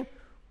way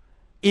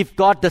if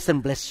God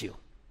doesn't bless you.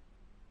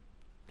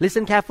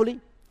 Listen carefully.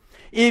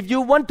 If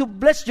you want to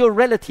bless your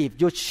relative,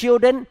 your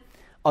children,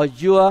 or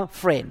your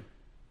friend,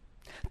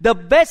 the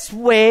best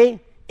way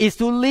is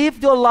to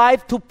live your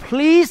life to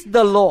please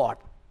the Lord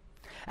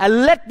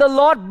and let the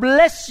Lord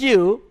bless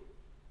you,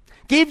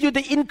 give you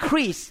the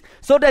increase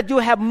so that you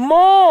have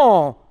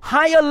more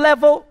higher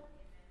level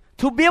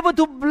to be able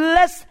to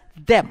bless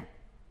them.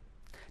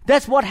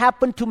 That's what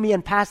happened to me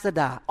and Pastor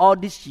Da all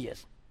these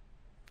years.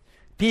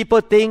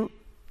 People think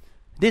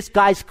this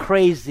guy's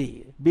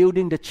crazy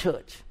building the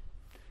church.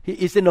 He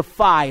is in a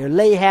fire,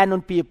 lay hand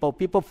on people,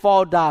 people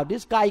fall down.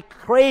 This guy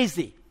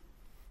crazy.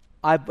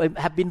 I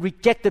have been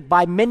rejected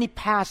by many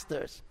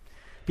pastors.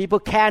 People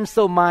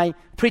cancel my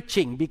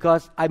preaching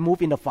because I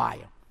move in the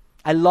fire.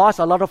 I lost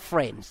a lot of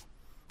friends.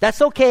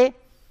 That's okay.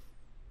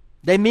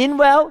 They mean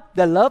well,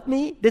 they love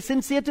me, they're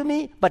sincere to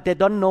me, but they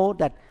don't know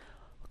that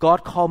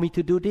God called me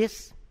to do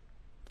this.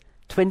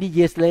 20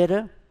 years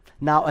later,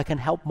 now I can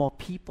help more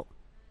people.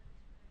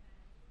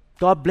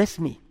 God bless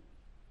me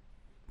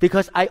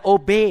because I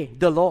obey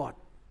the Lord.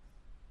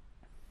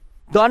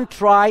 Don't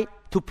try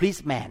to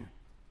please man.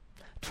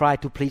 Try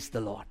to please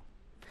the Lord.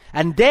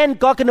 And then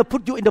God going to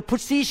put you in the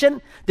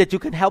position that you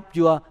can help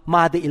your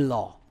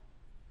mother-in-law,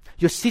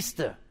 your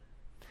sister,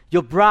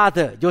 your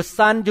brother, your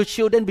son, your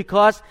children,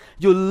 because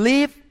you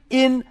live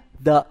in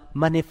the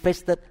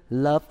manifested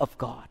love of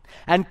God.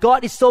 And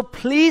God is so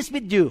pleased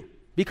with you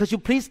because you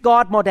please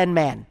God more than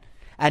man.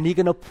 And He's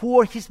going to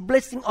pour His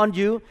blessing on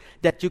you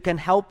that you can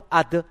help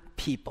other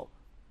people.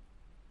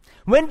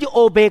 When you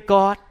obey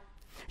God,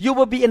 you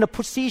will be in a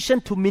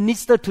position to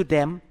minister to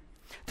them,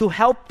 to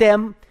help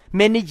them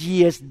many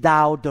years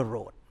down the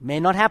road. May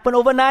not happen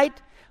overnight,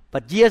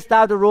 but years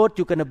down the road,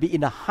 you're going to be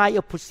in a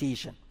higher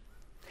position.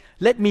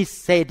 Let me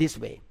say this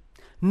way.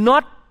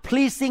 Not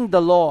pleasing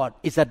the Lord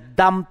is a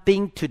dumb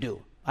thing to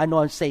do. I know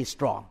I say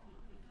strong.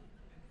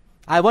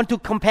 I want to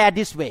compare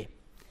this way.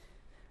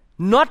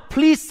 Not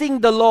pleasing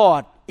the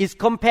Lord is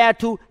compared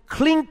to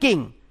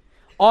clinging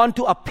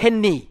onto a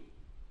penny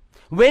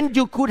when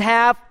you could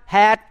have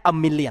had $1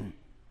 million.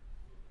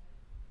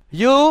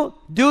 You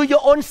do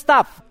your own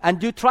stuff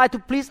and you try to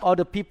please all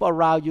the people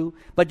around you,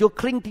 but you're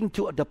clinging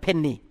to the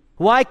penny.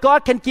 Why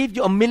God can give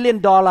you $1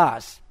 million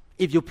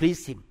if you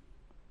please Him?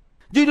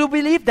 Do you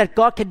believe that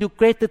God can do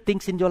greater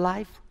things in your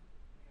life?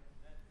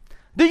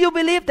 Do you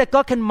believe that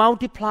God can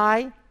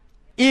multiply?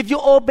 If you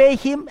obey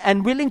Him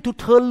and willing to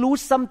turn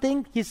loose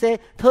something, He say,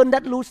 turn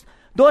that loose.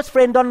 Those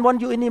friends don't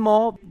want you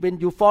anymore when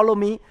you follow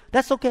me.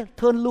 That's okay.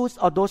 Turn loose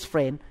all those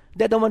friends.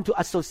 They don't want to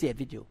associate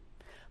with you.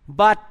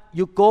 But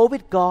you go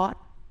with God.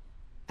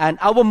 And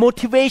our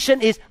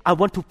motivation is, I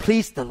want to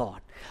please the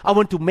Lord. I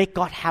want to make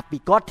God happy.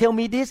 God tell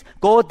me this,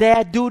 go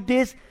there, do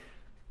this,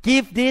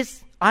 give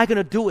this. I'm going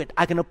to do it.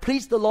 I'm going to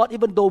please the Lord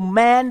even though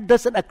man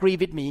doesn't agree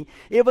with me.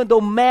 Even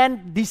though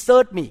man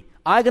desert me.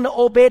 I'm going to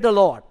obey the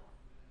Lord.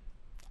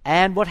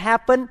 And what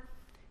happened?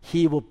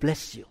 He will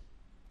bless you.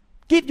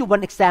 Give you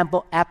one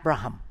example,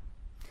 Abraham.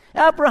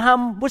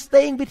 Abraham was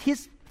staying with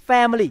his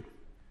family.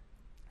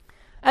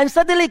 And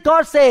suddenly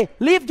God say,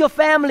 leave your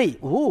family.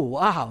 Oh,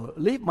 wow.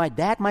 Leave my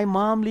dad, my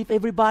mom, leave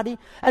everybody.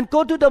 And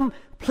go to the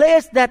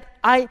place that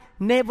I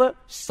never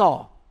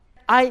saw.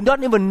 I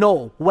don't even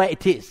know where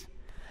it is.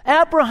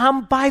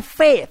 Abraham, by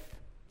faith,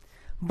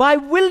 by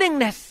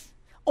willingness,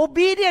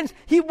 obedience,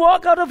 he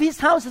walked out of his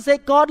house and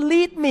said, God,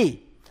 lead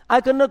me. I'm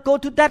going to go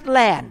to that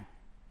land.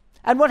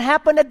 And what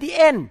happened at the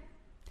end?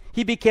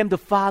 He became the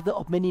father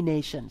of many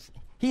nations.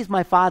 He's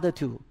my father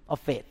too, of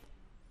faith.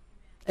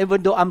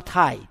 Even though I'm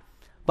Thai.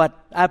 But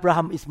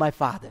Abraham is my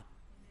father.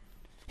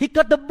 He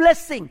got the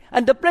blessing.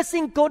 And the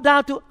blessing go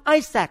down to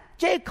Isaac,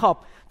 Jacob,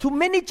 to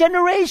many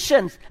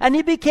generations. And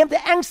he became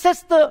the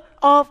ancestor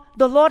of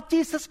the Lord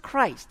Jesus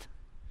Christ.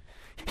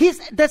 His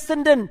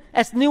descendants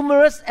as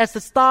numerous as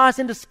the stars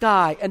in the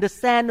sky and the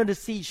sand on the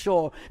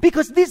seashore.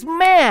 Because this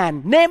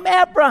man named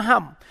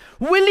Abraham,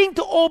 willing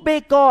to obey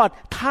God,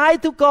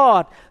 tied to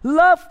God,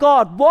 love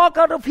God, walk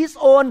out of his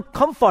own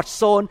comfort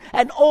zone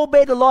and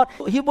obey the Lord.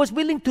 He was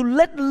willing to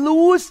let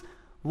loose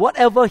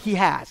whatever he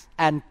has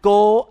and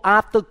go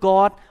after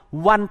God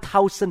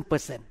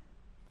 1,000%.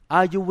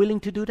 Are you willing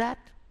to do that?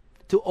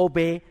 To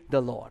obey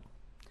the Lord.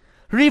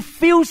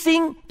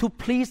 Refusing to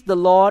please the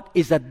Lord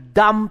is a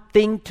dumb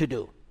thing to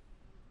do.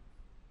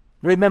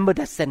 Remember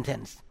that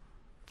sentence.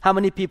 How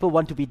many people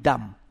want to be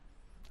dumb?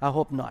 I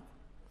hope not.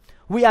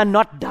 We are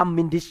not dumb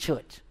in this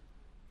church.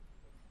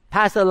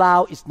 Pastor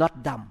Lau is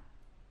not dumb.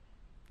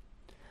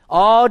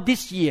 All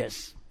these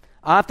years,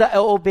 after I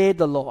obeyed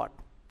the Lord,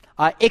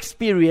 I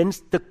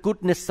experienced the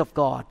goodness of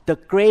God, the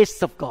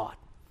grace of God.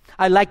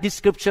 I like this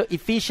scripture,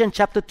 Ephesians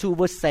chapter 2,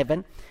 verse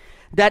 7.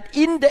 That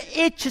in the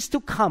ages to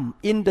come,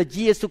 in the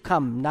years to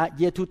come,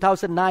 year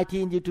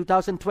 2019, year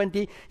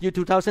 2020, year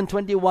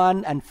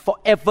 2021, and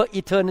forever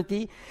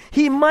eternity,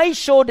 He might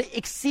show the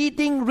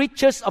exceeding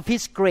riches of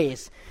His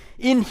grace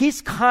in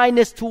His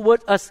kindness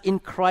toward us in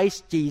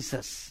Christ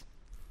Jesus.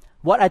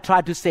 What I try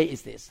to say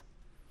is this.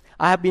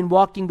 I have been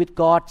walking with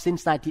God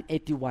since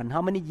 1981.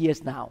 How many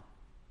years now?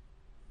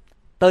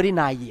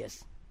 39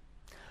 years.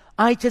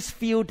 I just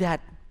feel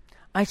that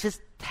I just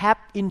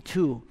tapped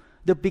into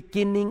the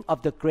beginning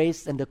of the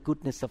grace and the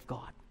goodness of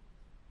God.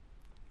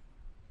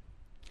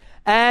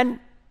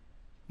 And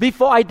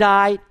before I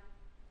die,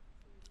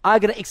 I'm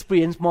going to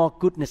experience more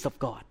goodness of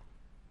God.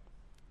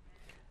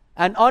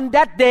 And on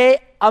that day,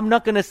 I'm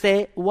not going to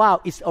say, wow,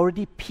 it's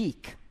already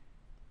peak.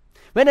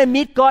 When I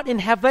meet God in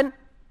heaven,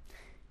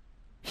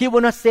 He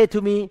will not say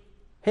to me,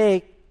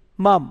 hey,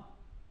 mom,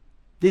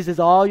 this is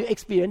all you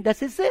experience.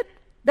 That's it.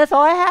 That's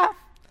all I have.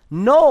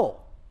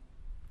 No.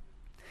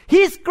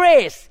 His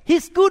grace,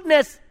 His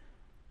goodness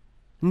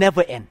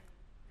never end.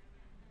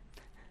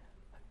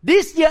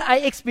 This year I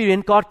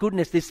experienced God's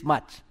goodness this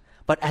much.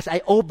 But as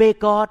I obey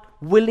God,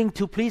 willing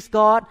to please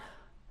God,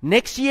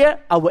 next year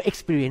I will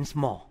experience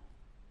more.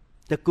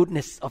 The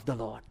goodness of the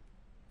Lord.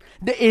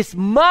 There is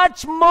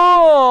much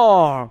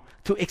more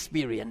to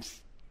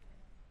experience.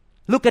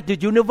 Look at the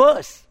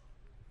universe.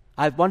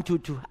 I want you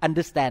to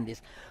understand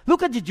this.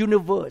 Look at the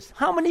universe.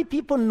 How many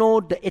people know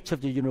the edge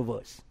of the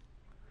universe?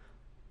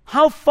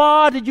 How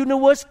far the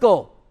universe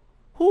go?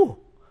 Who?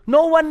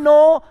 No one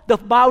know the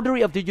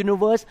boundary of the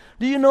universe.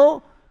 Do you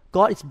know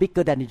God is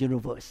bigger than the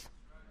universe?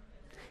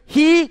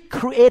 He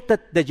created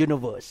the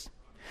universe.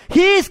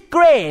 His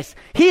grace,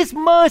 His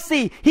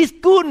mercy, His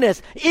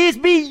goodness is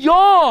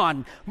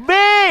beyond,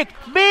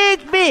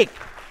 big.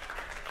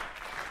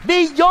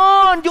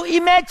 Beyond your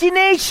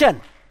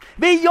imagination,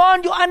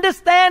 beyond your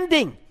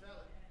understanding.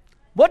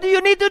 What do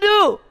you need to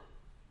do?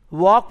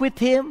 Walk with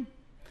Him,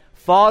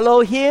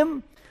 follow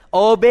Him,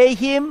 obey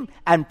Him,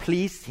 and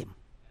please Him.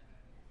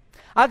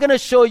 I'm going to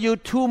show you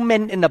two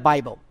men in the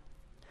Bible.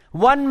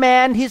 One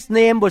man, his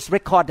name was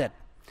recorded.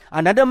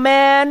 Another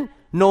man,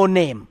 no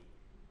name.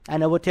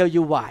 And I will tell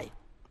you why.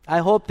 I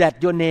hope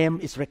that your name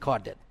is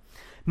recorded.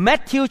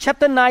 Matthew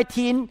chapter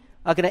 19,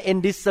 I'm going to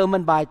end this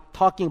sermon by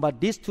talking about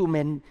these two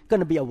men. It's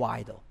going to be a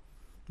while though.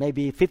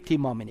 Maybe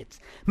 15 more minutes.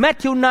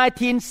 Matthew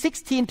 19,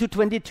 16 to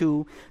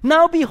 22.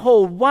 Now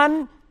behold,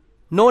 one,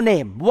 no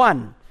name,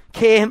 one,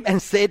 came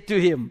and said to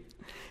him,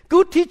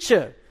 Good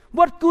teacher,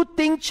 what good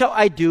thing shall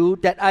I do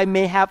that I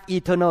may have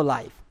eternal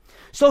life?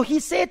 So he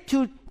said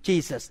to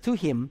Jesus, to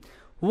him,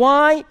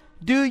 Why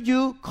do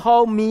you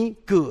call me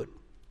good?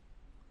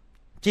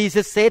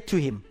 Jesus said to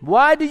him,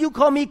 Why do you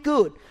call me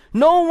good?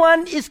 No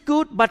one is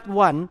good but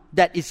one,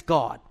 that is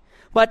God.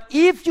 But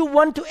if you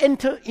want to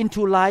enter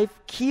into life,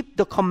 keep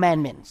the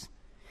commandments.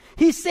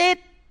 He said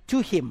to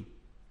him,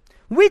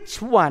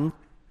 Which one?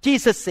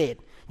 Jesus said,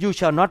 You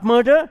shall not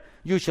murder,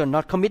 you shall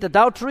not commit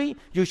adultery,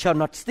 you shall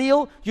not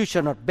steal, you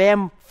shall not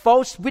bear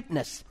false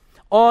witness.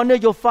 Honor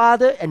your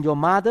father and your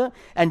mother,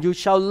 and you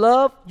shall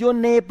love your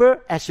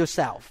neighbor as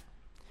yourself.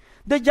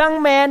 The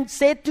young man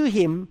said to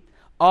him,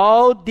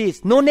 All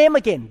this, no name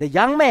again, the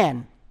young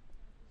man,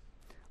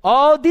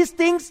 all these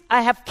things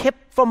I have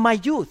kept from my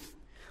youth.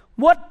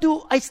 What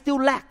do I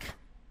still lack?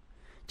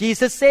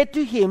 Jesus said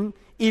to him,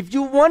 If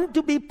you want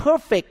to be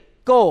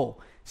perfect, go,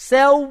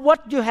 sell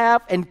what you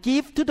have and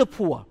give to the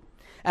poor,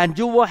 and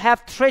you will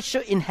have treasure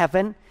in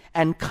heaven,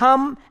 and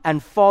come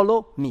and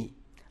follow me.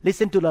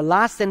 Listen to the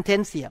last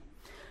sentence here.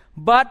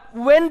 But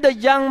when the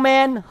young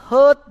man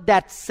heard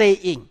that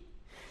saying,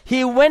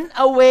 he went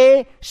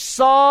away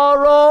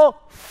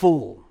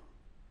sorrowful,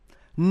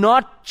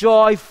 not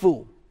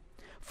joyful,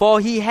 for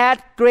he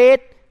had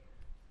great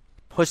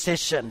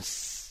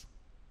possessions.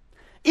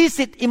 Is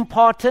it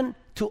important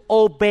to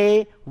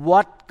obey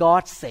what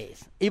God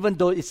says, even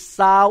though it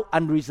sounds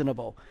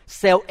unreasonable?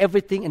 Sell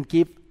everything and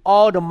give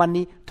all the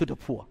money to the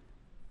poor.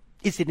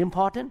 Is it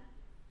important?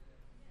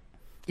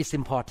 It's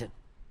important.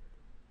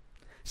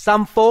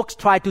 Some folks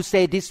try to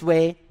say this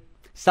way.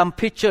 Some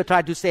preacher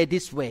try to say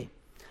this way.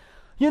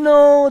 You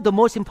know, the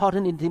most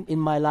important in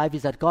my life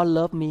is that God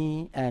loved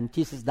me and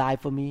Jesus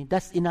died for me.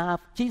 That's enough.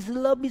 Jesus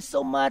loved me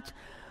so much.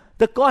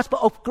 The gospel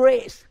of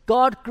grace,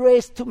 God's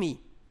grace to me.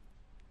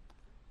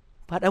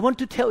 But I want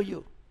to tell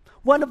you,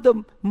 one of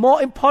the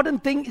more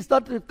important things is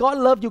not that God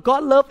loved you.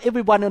 God loved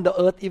everyone on the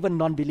earth, even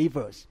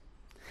non-believers.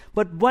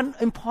 But one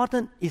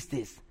important is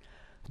this.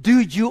 Do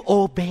you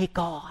obey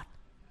God?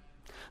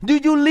 Do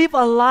you live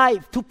a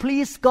life to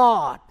please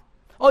God?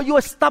 Or you're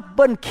a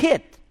stubborn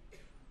kid?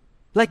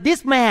 Like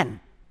this man.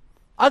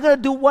 I'm going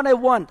to do what I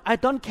want. I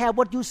don't care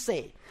what you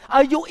say.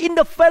 Are you in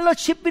the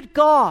fellowship with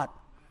God?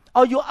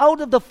 Or you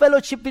out of the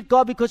fellowship with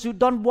God because you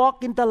don't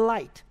walk in the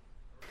light?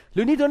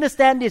 You need to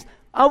understand this.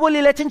 Our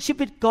relationship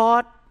with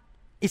God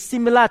is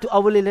similar to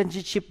our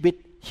relationship with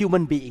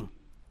human being.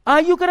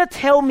 Are you going to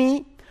tell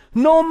me,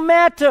 no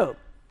matter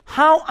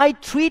how I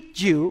treat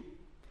you,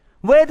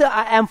 whether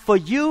I am for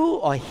you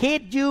or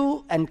hate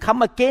you and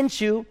come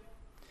against you,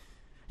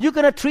 you're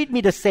going to treat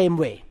me the same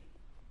way?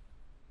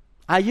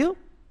 Are you?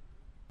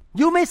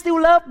 You may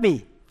still love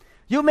me.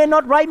 You may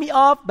not write me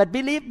off, but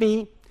believe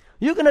me,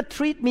 you're going to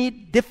treat me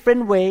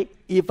different way.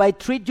 If I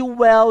treat you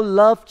well,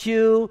 love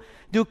you,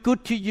 do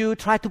good to you,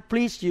 try to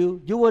please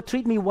you, you will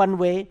treat me one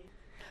way.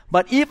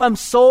 But if I'm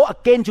so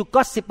against you,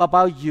 gossip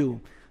about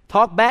you,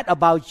 talk bad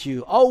about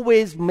you,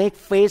 always make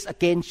face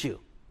against you,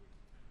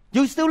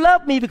 you still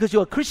love me because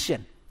you're a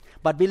Christian.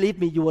 But believe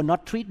me, you will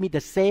not treat me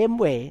the same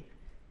way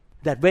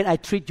that when I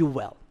treat you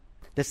well.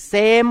 The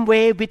same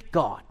way with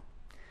God.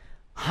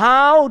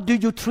 How do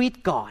you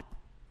treat God?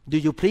 Do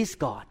you please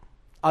God?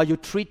 Or you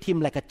treat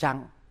Him like a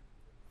junk?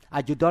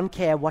 Or you don't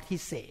care what He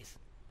says?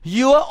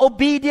 Your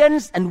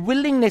obedience and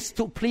willingness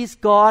to please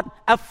God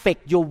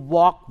affect your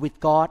walk with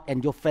God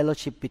and your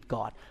fellowship with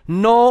God.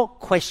 No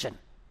question.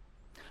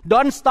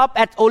 Don't stop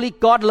at only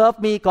God loved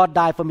me, God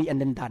died for me,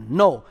 and then done.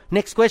 No.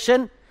 Next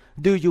question,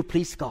 do you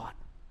please God?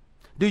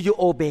 Do you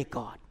obey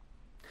God?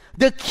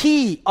 The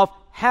key of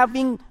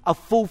having a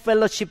full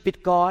fellowship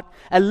with God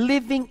and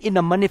living in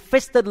a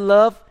manifested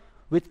love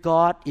with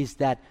God is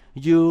that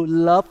you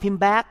love Him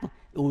back,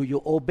 or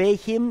you obey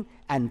Him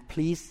and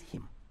please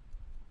Him.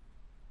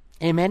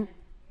 Amen?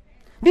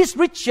 This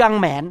rich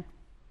young man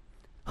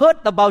heard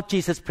about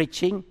Jesus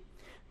preaching.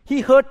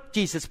 He heard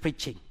Jesus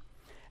preaching.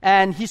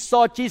 And he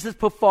saw Jesus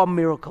perform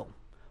miracle.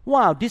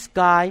 Wow, this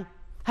guy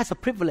has a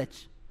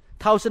privilege.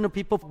 Thousands of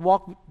people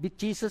walk with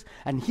Jesus,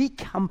 and he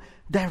come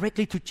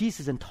directly to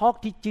Jesus and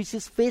talk to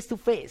Jesus face to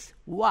face.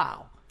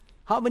 Wow,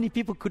 how many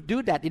people could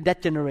do that in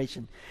that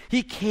generation?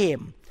 He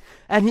came,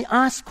 and he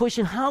asked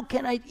question, how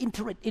can I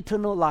enter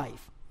eternal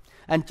life?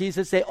 And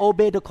Jesus said,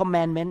 obey the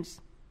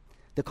commandments.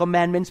 The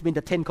commandments mean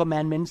the 10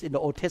 commandments in the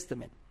Old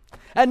Testament.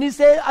 And he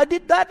said, I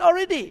did that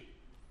already.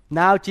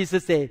 Now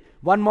Jesus said,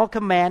 one more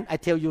command I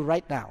tell you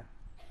right now.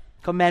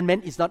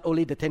 Commandment is not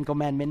only the 10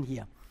 commandments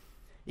here.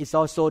 It's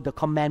also the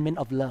commandment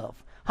of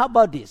love. How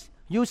about this?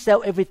 You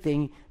sell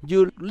everything,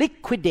 you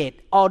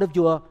liquidate all of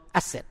your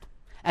asset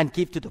and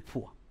give to the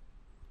poor.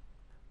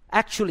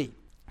 Actually,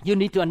 you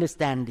need to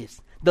understand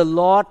this. The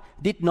Lord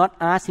did not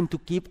ask him to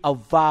give a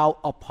vow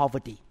of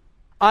poverty.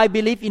 I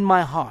believe in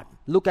my heart.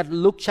 Look at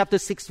Luke chapter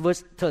 6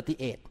 verse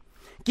 38.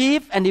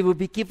 Give and it will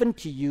be given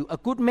to you. A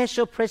good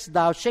measure pressed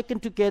down, shaken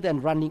together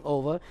and running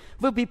over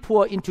will be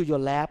poured into your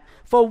lap.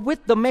 For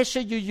with the measure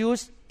you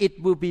use,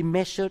 it will be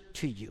measured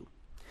to you.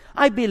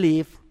 I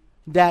believe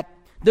that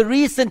the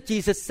reason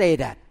Jesus said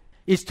that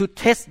is to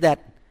test that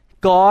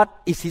God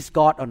is his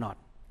God or not.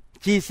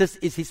 Jesus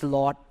is his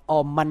Lord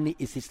or money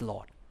is his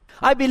Lord.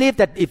 I believe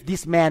that if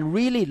this man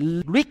really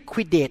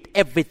liquidate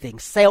everything,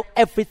 sell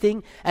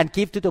everything and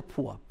give to the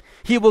poor,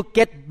 he will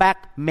get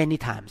back many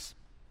times.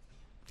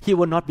 He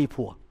will not be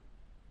poor.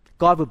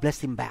 God will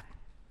bless him back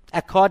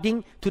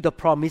according to the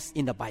promise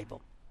in the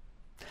Bible.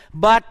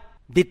 But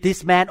did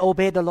this man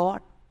obey the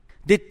Lord?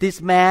 Did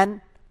this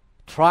man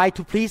try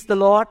to please the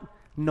Lord?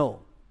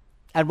 No.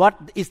 And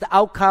what is the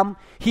outcome?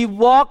 He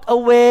walked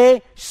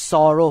away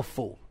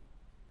sorrowful.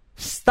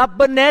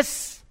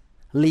 Stubbornness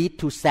leads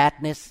to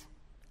sadness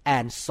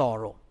and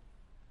sorrow.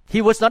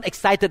 He was not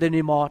excited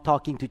anymore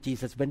talking to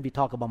Jesus when we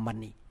talk about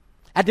money.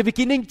 At the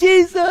beginning,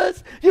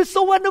 Jesus, you're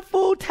so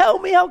wonderful. Tell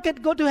me how I can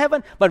go to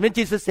heaven. But when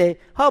Jesus said,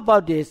 how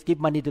about this?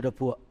 Give money to the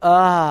poor.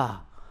 I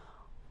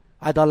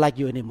don't like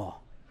you anymore.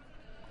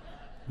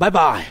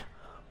 Bye-bye.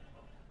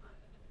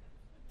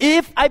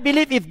 I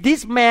believe if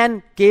this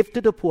man gave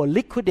to the poor,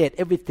 liquidate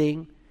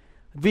everything,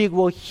 we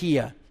will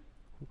hear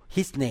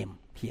his name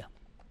here.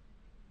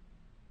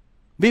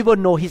 We will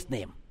know his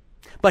name.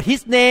 But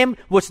his name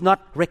was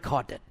not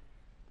recorded.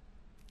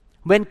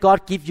 When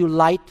God gives you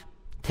light,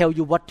 tell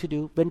you what to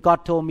do. When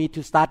God told me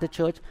to start a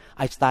church,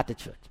 I start a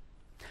church.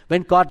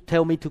 When God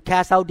told me to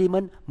cast out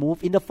demons,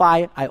 move in the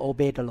fire, I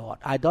obey the Lord.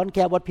 I don't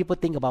care what people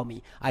think about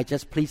me. I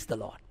just please the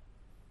Lord.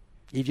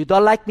 If you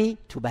don't like me,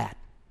 too bad.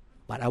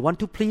 But I want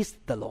to please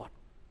the Lord.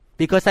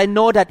 Because I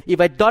know that if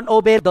I don't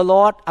obey the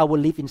Lord, I will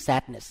live in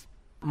sadness.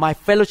 My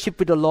fellowship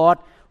with the Lord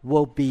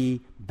will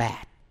be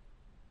bad.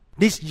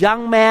 This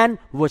young man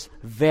was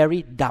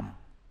very dumb.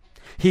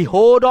 He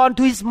held on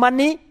to his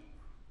money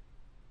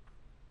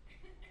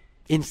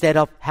instead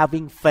of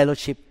having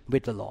fellowship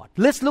with the Lord.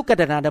 Let's look at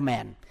another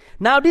man.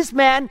 Now this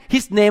man,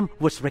 his name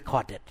was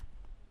recorded.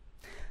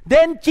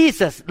 Then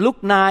Jesus,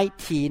 Luke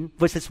 19,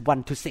 verses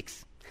 1 to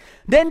 6.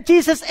 Then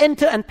Jesus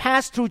entered and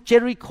passed through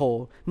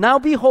Jericho. Now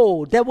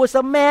behold, there was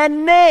a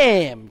man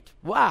named,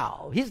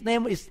 his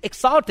name is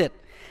exalted,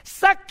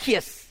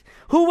 Zacchaeus,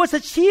 who was a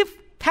chief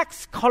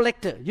tax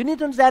collector. You need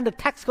to understand the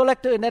tax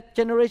collector in that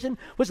generation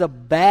was a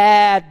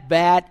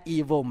bad,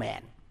 evil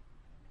man.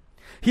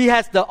 He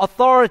has the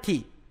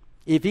authority.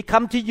 If he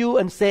come to you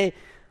and say,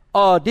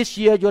 this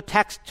year your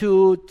tax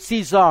to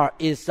Caesar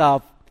is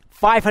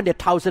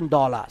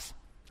 $500,000.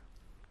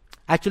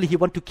 Actually, he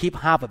want to keep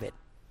half of it.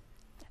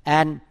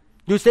 And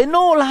you say,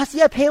 no, last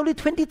year I paid only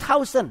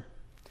 $20,000.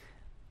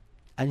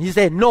 And he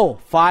say,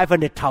 no,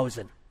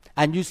 $500,000.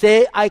 And you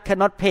say, I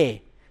cannot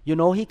pay. You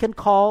know, he can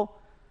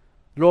call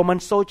Roman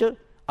soldier,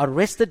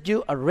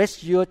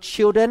 arrest your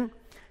children,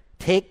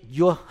 take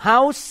your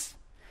house,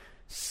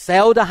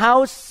 sell the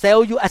house,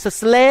 sell you as a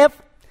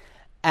slave,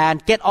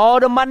 and get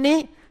all the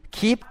money,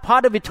 keep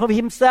part of it to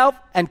himself,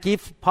 and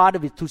give part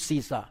of it to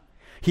Caesar.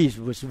 He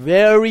was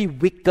very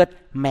wicked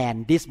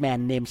man, this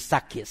man named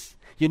Zacchaeus.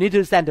 You need to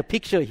understand the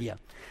picture here.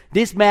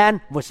 This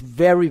man was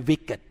very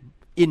wicked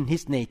in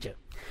his nature.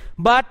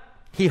 But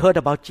he heard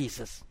about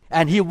Jesus,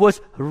 and he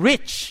was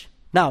rich.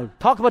 Now,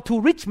 talk about two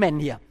rich men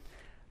here.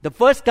 The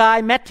first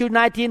guy, Matthew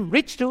 19,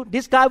 rich too.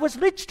 This guy was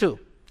rich too.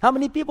 How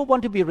many people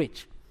want to be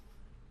rich?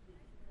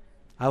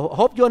 I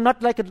hope you're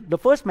not like the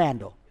first man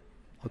though.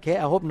 Okay,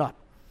 I hope not.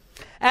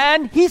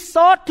 And he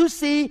sought to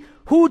see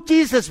who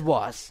Jesus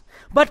was,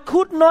 but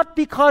could not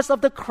because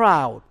of the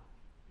crowd.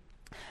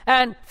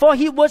 And for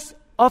he was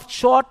of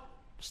short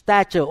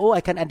stature.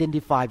 I can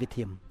identify with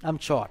him. I'm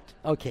short.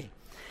 Okay.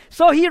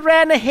 So he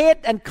ran ahead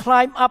and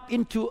climbed up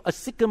into a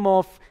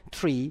sycamore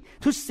tree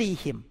to see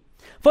him,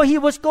 for he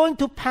was going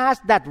to pass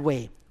that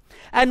way.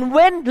 And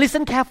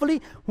listen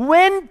carefully,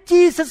 when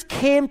Jesus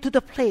came to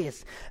the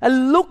place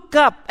and looked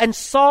up and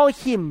saw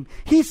him,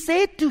 he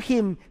said to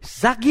him,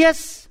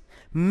 Zacchaeus,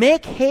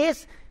 make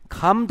haste,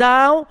 come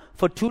down,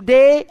 for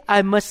today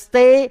I must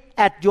stay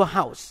at your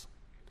house.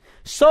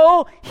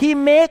 So he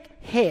made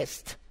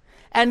haste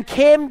and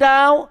came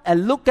down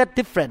and looked at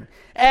different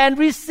and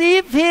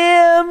received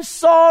him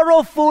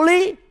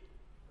sorrowfully.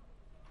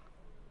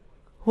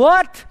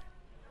 What?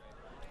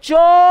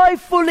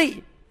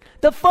 Joyfully.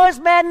 The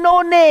first man,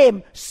 no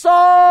name,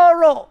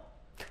 sorrow.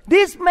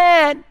 This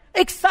man,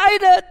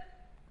 excited.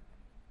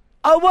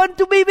 I want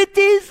to be with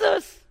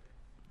Jesus.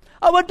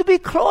 I want to be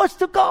close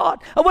to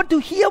God. I want to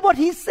hear what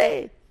He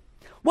say.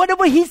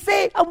 Whatever He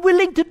say, I'm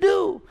willing to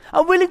do.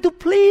 I'm willing to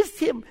please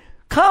Him.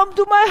 Come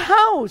to my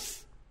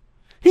house.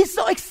 He's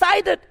so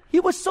excited. He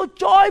was so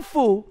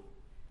joyful.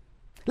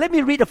 Let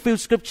me read a few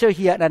scripture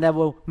here and I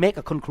will make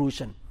a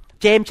conclusion.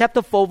 James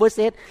chapter 4 verse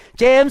 8.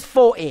 James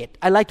 4:8.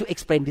 I like to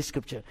explain this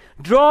scripture.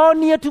 Draw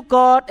near to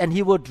God and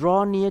He will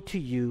draw near to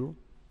you.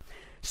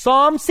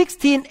 Psalm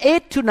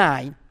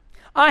 16:8-9.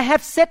 I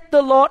have set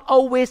the Lord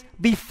always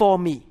before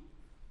me.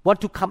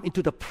 Want to come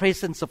into the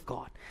presence of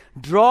God.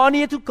 Draw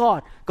near to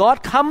God.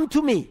 God, come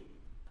to me.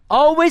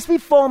 Always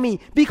before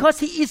me, because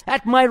He is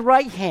at my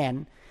right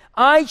hand.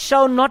 I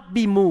shall not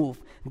be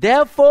moved.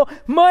 Therefore,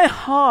 my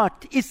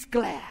heart is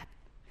glad,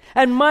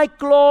 and my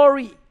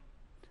glory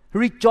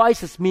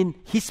rejoices, mean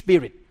His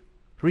Spirit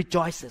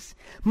rejoices.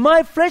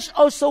 My flesh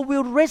also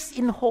will rest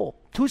in hope.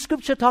 Two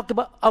scripture talk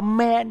about a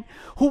man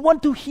who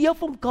want to hear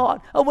from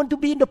God. I want to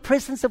be in the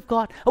presence of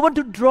God. I want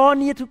to draw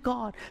near to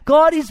God.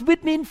 God is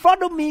with me, in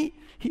front of me.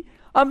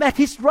 I'm at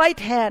His right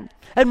hand.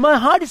 And my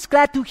heart is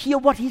glad to hear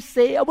what He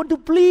say. I want to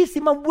please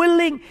Him. I'm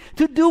willing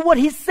to do what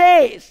He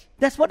says.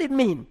 That's what it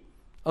means.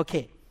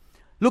 Okay.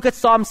 Look at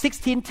Psalm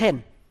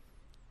 16:10.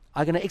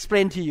 I'm going to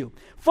explain to you.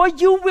 For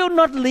you will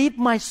not leave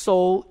my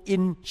soul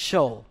in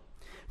Sheol,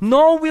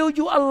 nor will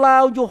you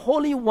allow your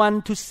Holy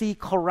One to see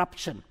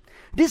corruption.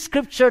 This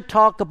scripture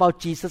talk about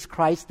Jesus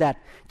Christ,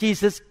 that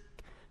Jesus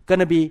going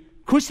to be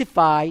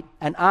crucified,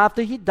 and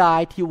after He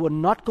died, He will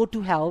not go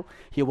to hell.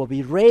 He will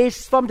be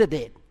raised from the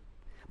dead.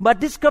 But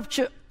this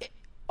scripture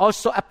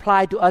also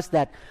apply to us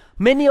that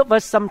many of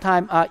us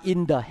sometimes are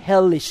in the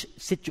hellish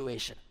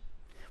situation.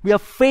 We are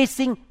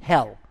facing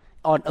hell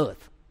on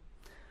earth.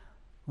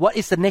 What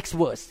is the next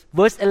verse?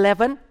 Verse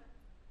 11.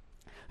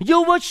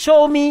 You will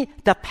show me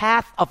the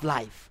path of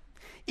life.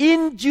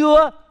 In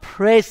your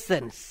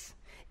presence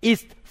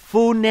is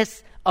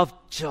fullness of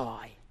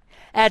joy.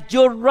 At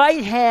your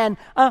right hand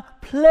are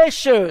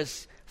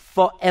pleasures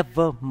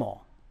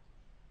forevermore.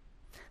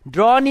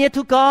 Draw near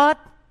to God.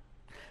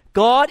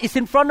 God is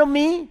in front of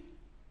me.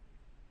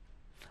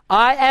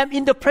 I am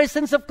in the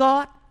presence of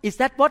God. Is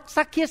that what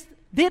Zacchaeus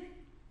did?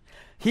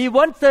 He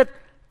wanted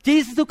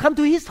Jesus to come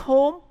to his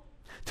home,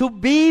 to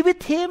be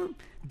with Him,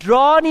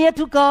 draw near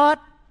to God.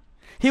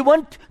 He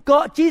wants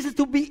Jesus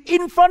to be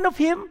in front of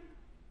him.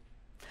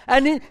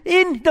 And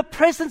in the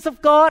presence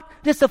of God,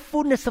 there's a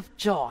fullness of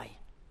joy.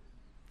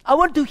 I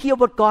want to hear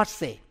what God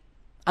say.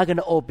 I'm going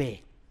to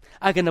obey.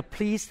 I'm going to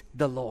please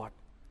the Lord.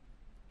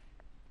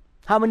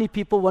 How many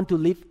people want to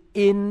live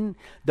in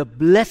the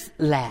blessed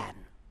land?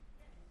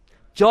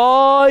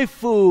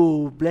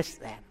 Joyful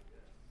blessed land.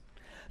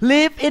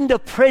 Live in the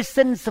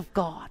presence of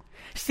God.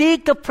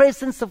 Seek the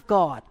presence of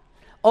God.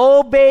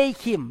 Obey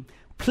Him.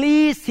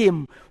 Please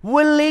Him.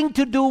 Willing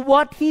to do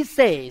what He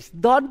says.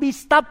 Don't be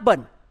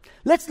stubborn.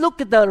 Let's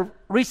look at the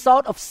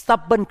result of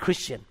stubborn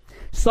Christian.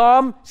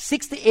 Psalm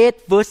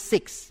 68 verse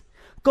 6.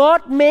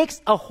 God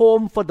makes a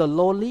home for the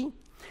lowly.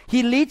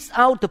 He leads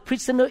out the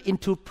prisoner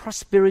into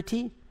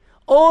prosperity.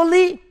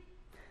 Only,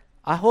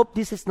 I hope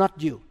this is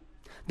not you,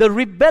 the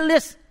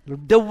rebellious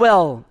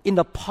dwell in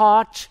the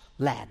parched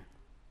land.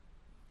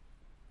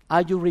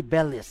 Are you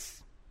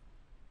rebellious?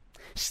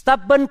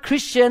 Stubborn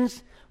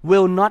Christians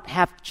will not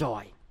have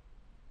joy.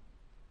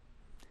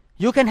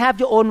 You can have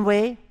your own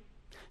way.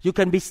 You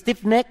can be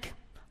stiff-necked,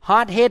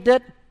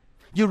 hard-headed.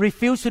 You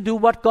refuse to do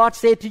what God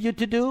said to you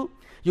to do.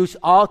 You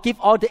all give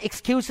all the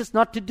excuses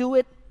not to do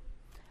it.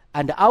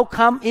 And the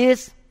outcome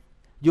is,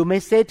 you may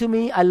say to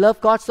me, I love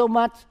God so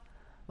much,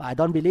 but I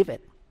don't believe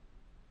it.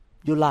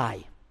 You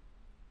lie.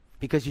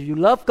 Because if you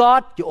love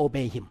God, you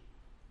obey Him.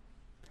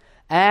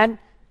 And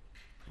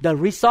the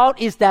result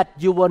is that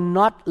you will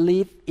not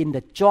live in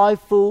the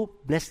joyful,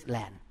 blessed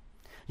land.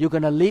 You're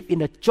going to live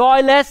in a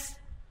joyless,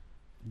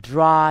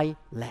 dry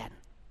land.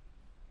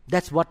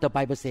 That's what the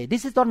Bible says.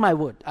 This is not my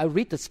word. I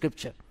read the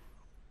scripture.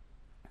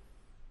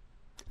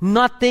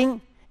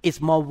 Nothing is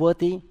more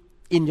worthy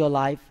in your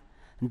life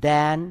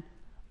than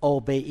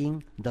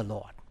obeying the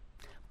Lord,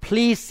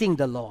 pleasing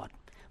the Lord,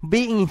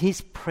 being in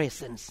His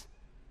presence.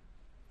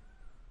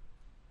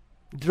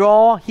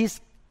 Draw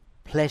His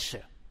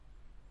pleasure.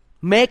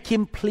 Make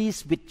Him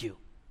pleased with you.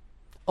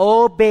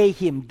 Obey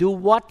Him. Do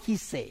what He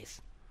says.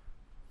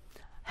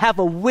 Have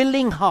a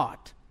willing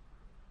heart.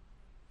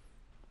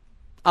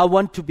 I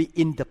want to be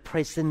in the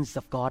presence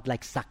of God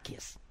like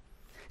Zacchaeus.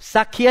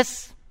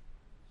 Zacchaeus,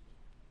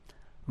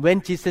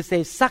 when Jesus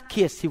said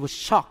Zacchaeus, he was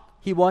shocked.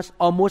 He was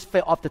almost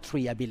fell off the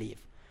tree, I believe.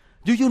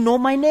 Do you know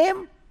my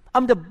name?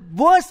 I'm the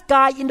worst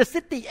guy in the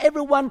city.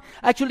 Everyone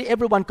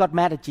got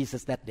mad at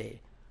Jesus that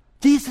day.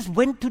 Jesus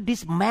went to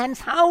this man's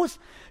house.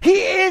 He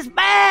is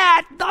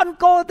bad. Don't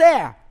go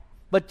there.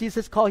 But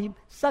Jesus called him,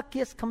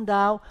 Zacchaeus, come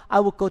down. I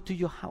will go to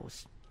your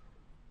house.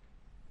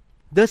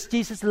 Does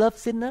Jesus love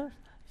sinners?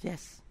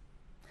 Yes.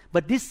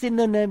 But this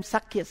sinner named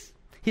Zacchaeus,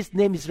 his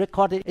name is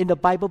recorded in the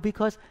Bible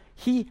because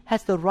he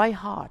has the right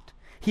heart.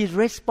 He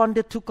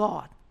responded to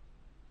God.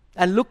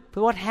 And look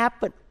what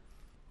happened.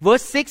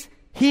 Verse 6,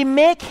 he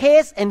made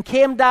haste and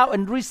came down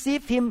and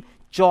received him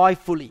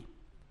joyfully.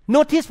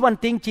 Notice one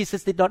thing,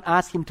 Jesus did not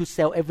ask him to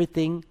sell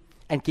everything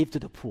and give to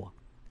the poor.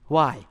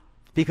 Why?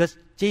 Because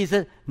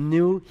Jesus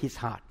knew his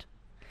heart.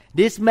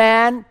 This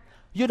man,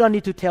 you don't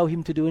need to tell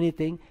him to do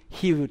anything.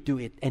 He will do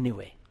it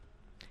anyway.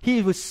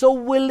 He was so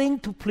willing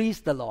to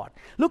please the Lord.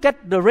 Look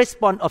at the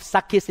response of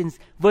Zacchaeus in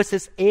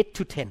verses 8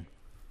 to 10.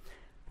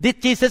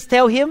 Did Jesus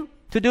tell him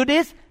to do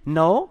this?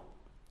 No.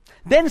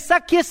 Then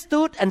Zacchaeus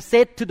stood and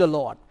said to the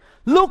Lord,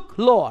 Look,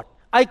 Lord,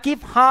 I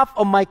give half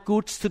of my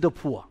goods to the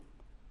poor.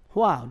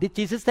 Wow, did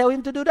Jesus tell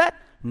him to do that?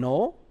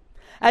 No.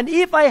 And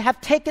if I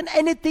have taken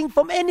anything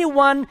from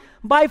anyone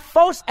by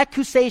false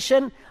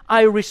accusation,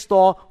 I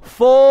restore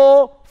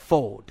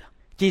fourfold.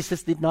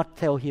 Jesus did not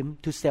tell him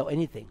to sell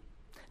anything.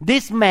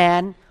 This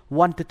man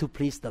wanted to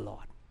please the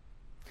Lord.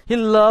 He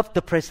loved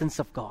the presence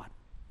of God.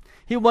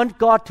 He wanted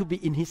God to be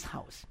in his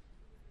house.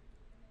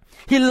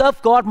 He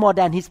loved God more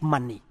than his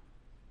money.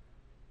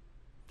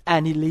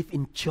 And he lived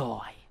in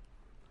joy.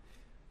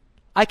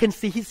 I can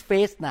see his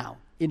face now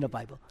in the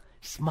Bible,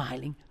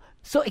 smiling,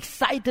 so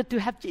excited to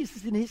have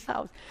Jesus in his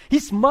house. He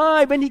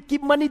smiled when he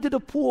give money to the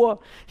poor.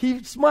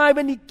 He smiled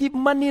when he give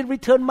money,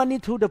 return money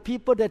to the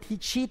people that he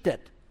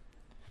cheated.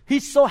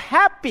 He's so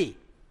happy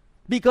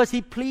because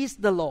he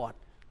pleased the Lord.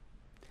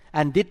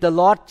 And did the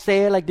Lord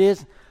say like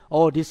this,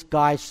 oh, this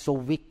guy is so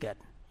wicked,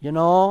 you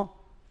know?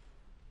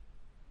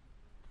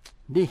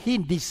 He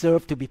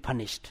deserved to be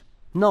punished.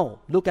 No,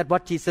 look at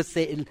what Jesus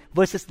said in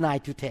verses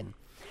 9 to 10.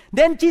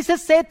 Then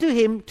Jesus said to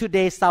him,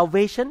 Today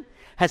salvation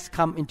has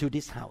come into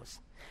this house,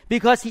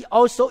 because he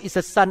also is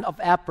a son of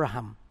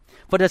Abraham.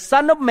 For the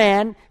Son of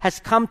Man has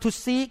come to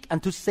seek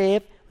and to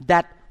save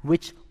that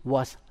which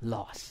was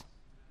lost.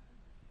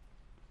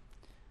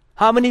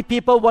 How many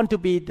people want to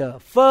be the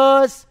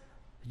first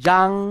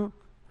young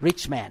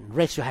rich man?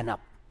 Raise your hand up.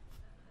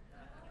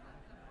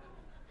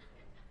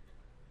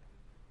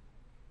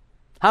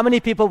 How many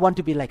people want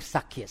to be like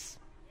Zacchaeus?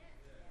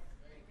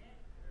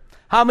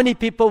 How many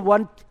people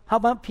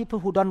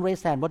who don't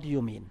raise hand? What do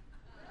you mean?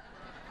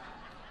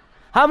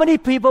 How many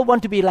people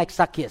want to be like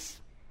Zacchaeus?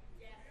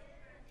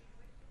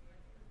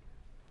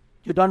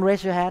 You don't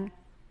raise your hand?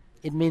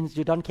 It means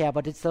you don't care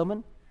about this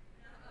sermon?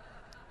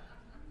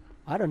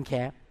 I don't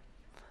care.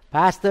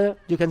 Pastor,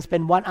 you can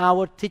spend 1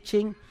 hour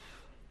teaching.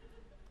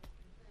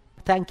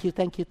 Thank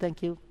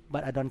you.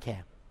 But I don't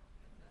care.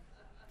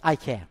 I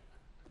care.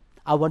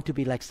 I want to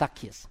be like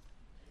Zacchaeus.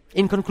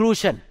 In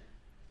conclusion,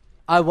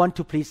 I want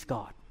to please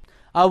God.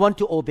 I want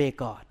to obey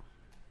God.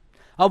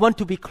 I want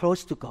to be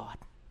close to God.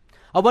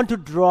 I want to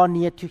draw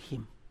near to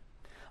Him.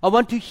 I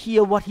want to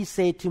hear what He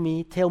said to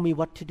me, tell me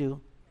what to do,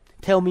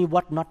 tell me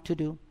what not to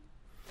do.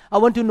 I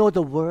want to know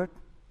the Word.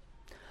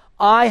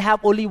 I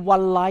have only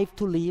one life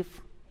to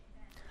live.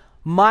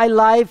 My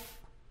life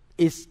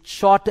is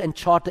shorter and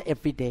shorter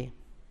every day.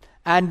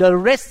 And the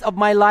rest of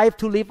my life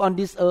to live on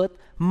this earth,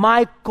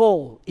 my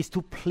goal is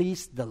to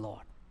please the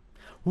Lord.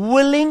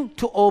 Willing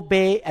to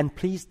obey and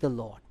please the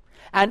Lord.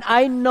 And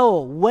I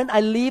know when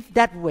I live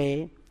that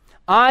way,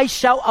 I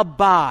shall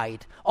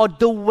abide or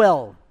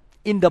dwell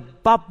in the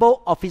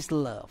bubble of His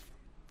love.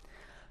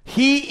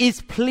 He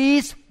is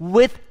pleased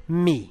with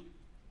me.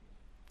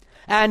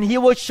 And He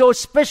will show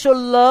special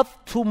love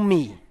to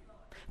me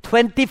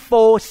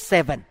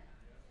 24/7.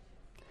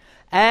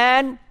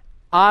 And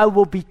I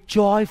will be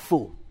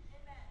joyful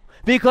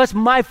because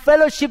my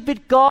fellowship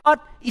with God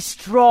is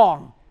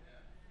strong.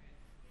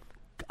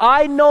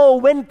 I know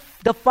when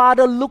the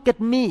Father look at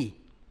me,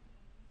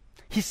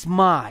 He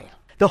smile.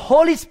 The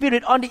Holy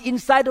Spirit on the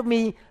inside of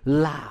me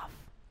laugh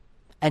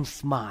and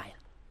smile.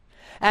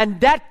 And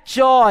that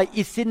joy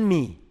is in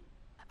me.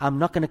 I'm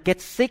not going to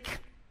get sick.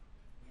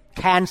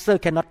 Cancer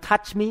cannot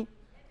touch me.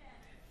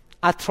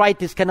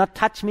 Arthritis cannot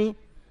touch me.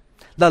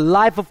 The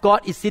life of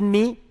God is in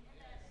me.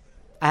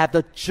 I have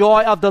the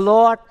joy of the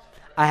Lord.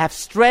 I have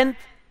strength.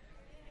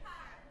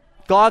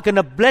 God going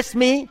to bless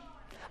me.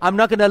 I'm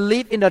not going to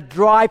live in a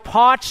dry,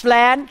 parched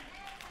land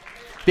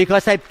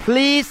because I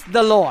please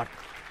the Lord.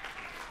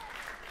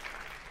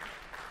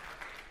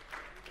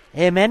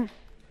 Amen.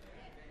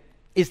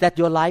 Is that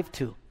your life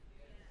too?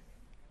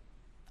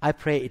 I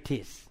pray it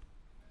is.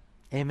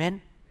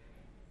 Amen.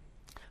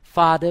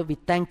 Father, we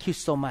thank you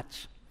so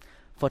much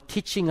for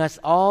teaching us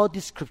all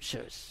the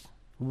scriptures,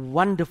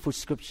 wonderful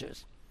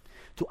scriptures,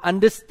 to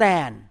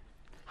understand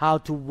how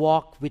to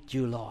walk with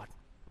you, Lord,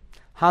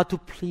 how to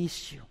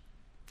please you.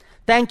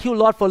 Thank you,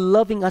 Lord, for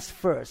loving us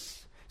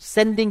first,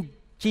 sending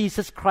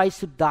Jesus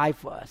Christ to die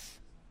for us.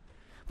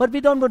 But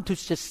we don't want to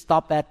just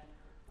stop at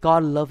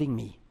God loving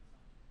me.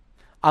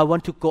 I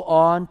want to go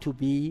on to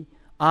be,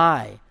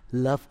 I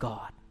love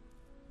God.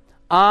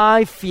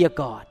 I fear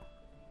God.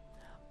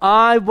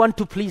 I want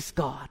to please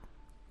God.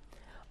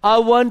 I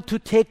want to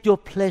take your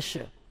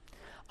pleasure.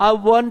 I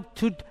want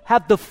to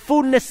have the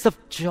fullness of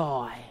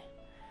joy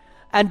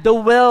and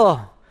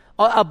dwell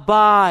or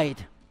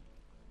abide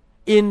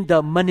in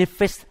the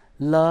manifest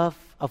love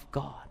of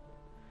God.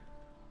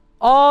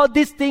 All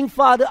these things,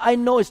 Father, I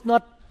know it's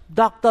not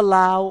Dr.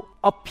 Lau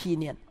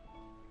opinion.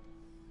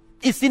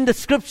 It's in the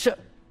scripture.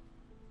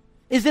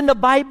 It's in the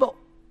Bible.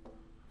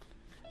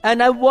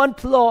 And I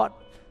want, Lord,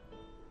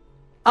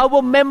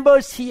 our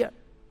members here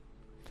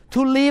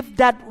to live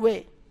that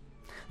way.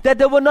 That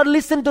they will not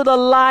listen to the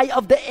lie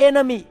of the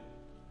enemy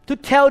to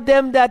tell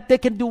them that they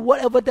can do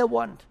whatever they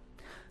want.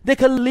 They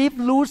can live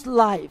loose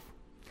life.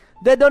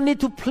 They don't need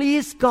to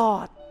please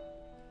God.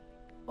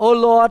 Oh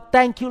Lord,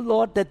 thank you,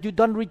 Lord, that you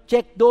don't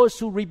reject those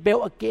who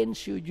rebel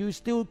against you. You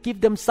still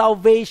give them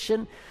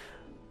salvation.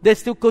 They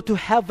still go to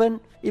heaven,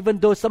 even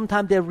though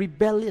sometimes they're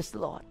rebellious,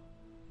 Lord.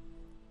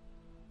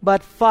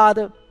 But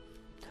Father,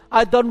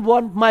 I don't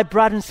want my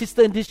brother and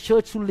sister in this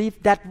church to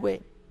live that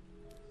way.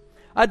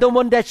 I don't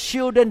want their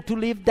children to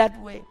live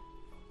that way.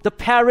 The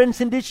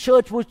parents in this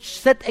church will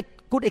set a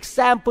good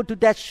example to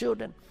their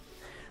children,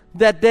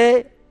 that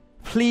they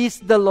please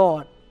the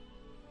Lord.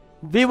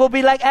 We will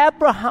be like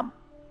Abraham.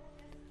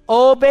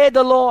 Obey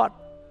the Lord.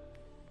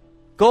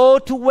 Go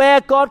to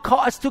where God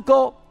calls us to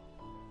go.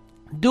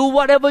 Do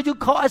whatever you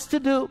call us to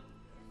do.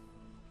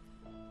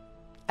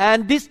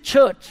 And this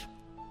church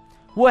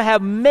will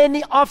have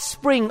many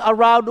offspring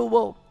around the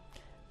world.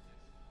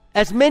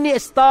 As many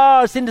as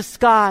stars in the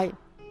sky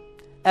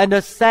and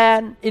the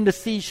sand in the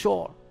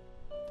seashore.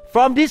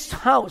 From this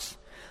house,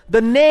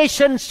 the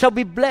nations shall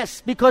be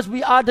blessed because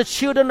we are the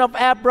children of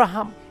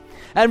Abraham.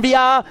 And we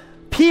are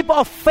people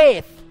of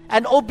faith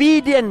and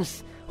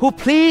obedience who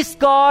please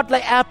God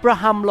like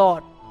Abraham,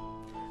 Lord.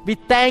 We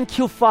thank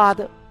you,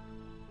 Father,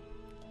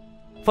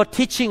 for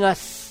teaching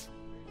us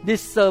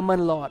this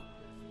sermon, Lord.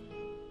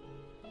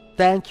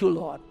 Thank you,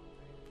 Lord.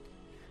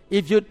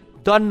 If you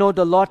don't know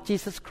the Lord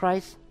Jesus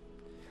Christ,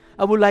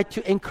 I would like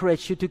to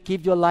encourage you to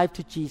give your life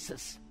to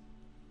Jesus.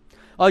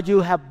 Or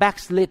you have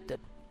backslidden.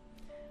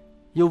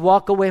 You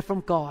walk away from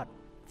God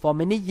for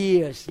many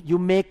years. You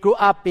may grow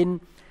up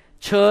in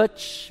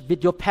church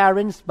with your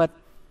parents, but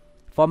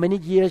for many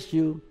years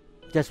you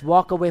just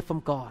walk away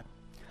from God.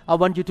 I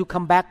want you to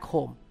come back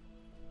home.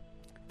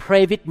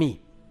 Pray with me.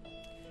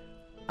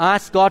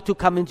 Ask God to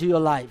come into your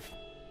life.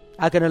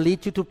 I'm going to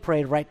lead you to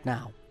pray right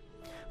now.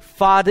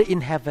 Father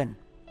in heaven,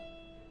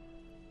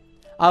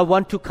 I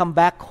want to come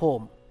back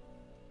home.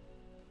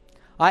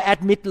 I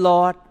admit,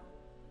 Lord,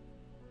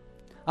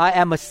 I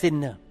am a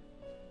sinner.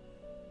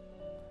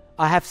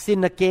 I have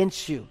sinned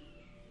against you.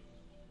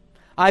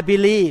 I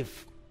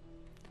believe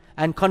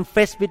and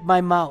confess with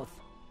my mouth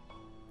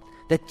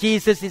that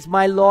Jesus is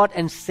my Lord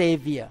and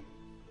Savior.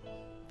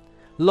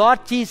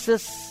 Lord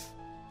Jesus,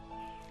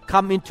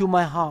 come into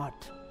my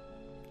heart.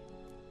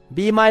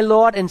 Be my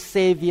Lord and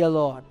Savior,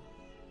 Lord.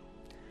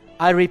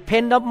 I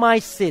repent of my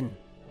sin.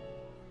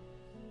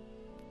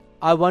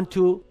 I want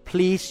to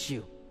please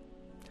you,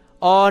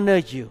 honor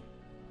you.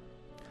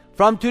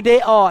 From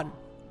today on,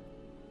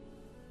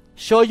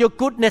 show your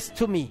goodness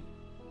to me.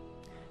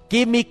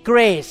 Give me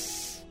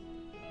grace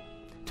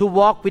to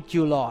walk with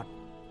you, Lord,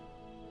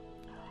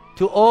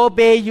 to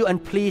obey you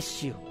and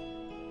please you.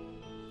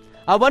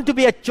 I want to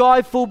be a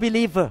joyful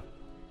believer.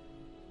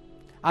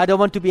 I don't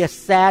want to be a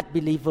sad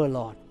believer,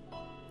 Lord.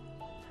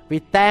 We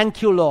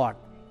thank you, Lord,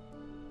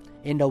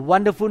 in the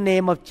wonderful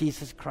name of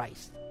Jesus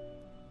Christ.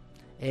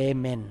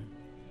 Amen.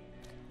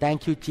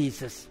 Thank you,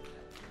 Jesus.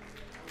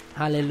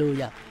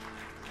 Hallelujah.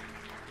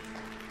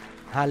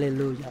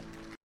 Hallelujah.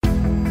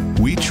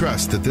 We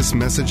trust that this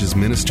message is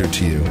ministered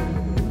to you.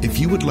 If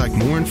you would like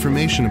more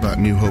information about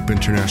New Hope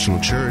International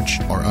Church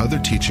or other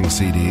teaching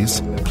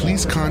CDs,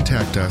 please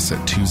contact us at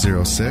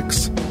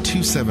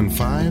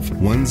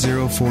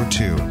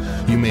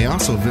 206-275-1042. You may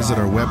also visit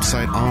our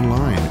website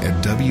online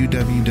at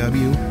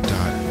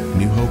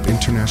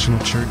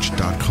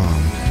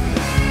www.newhopeinternationalchurch.com.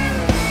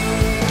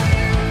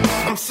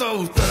 I'm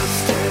so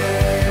thirsty.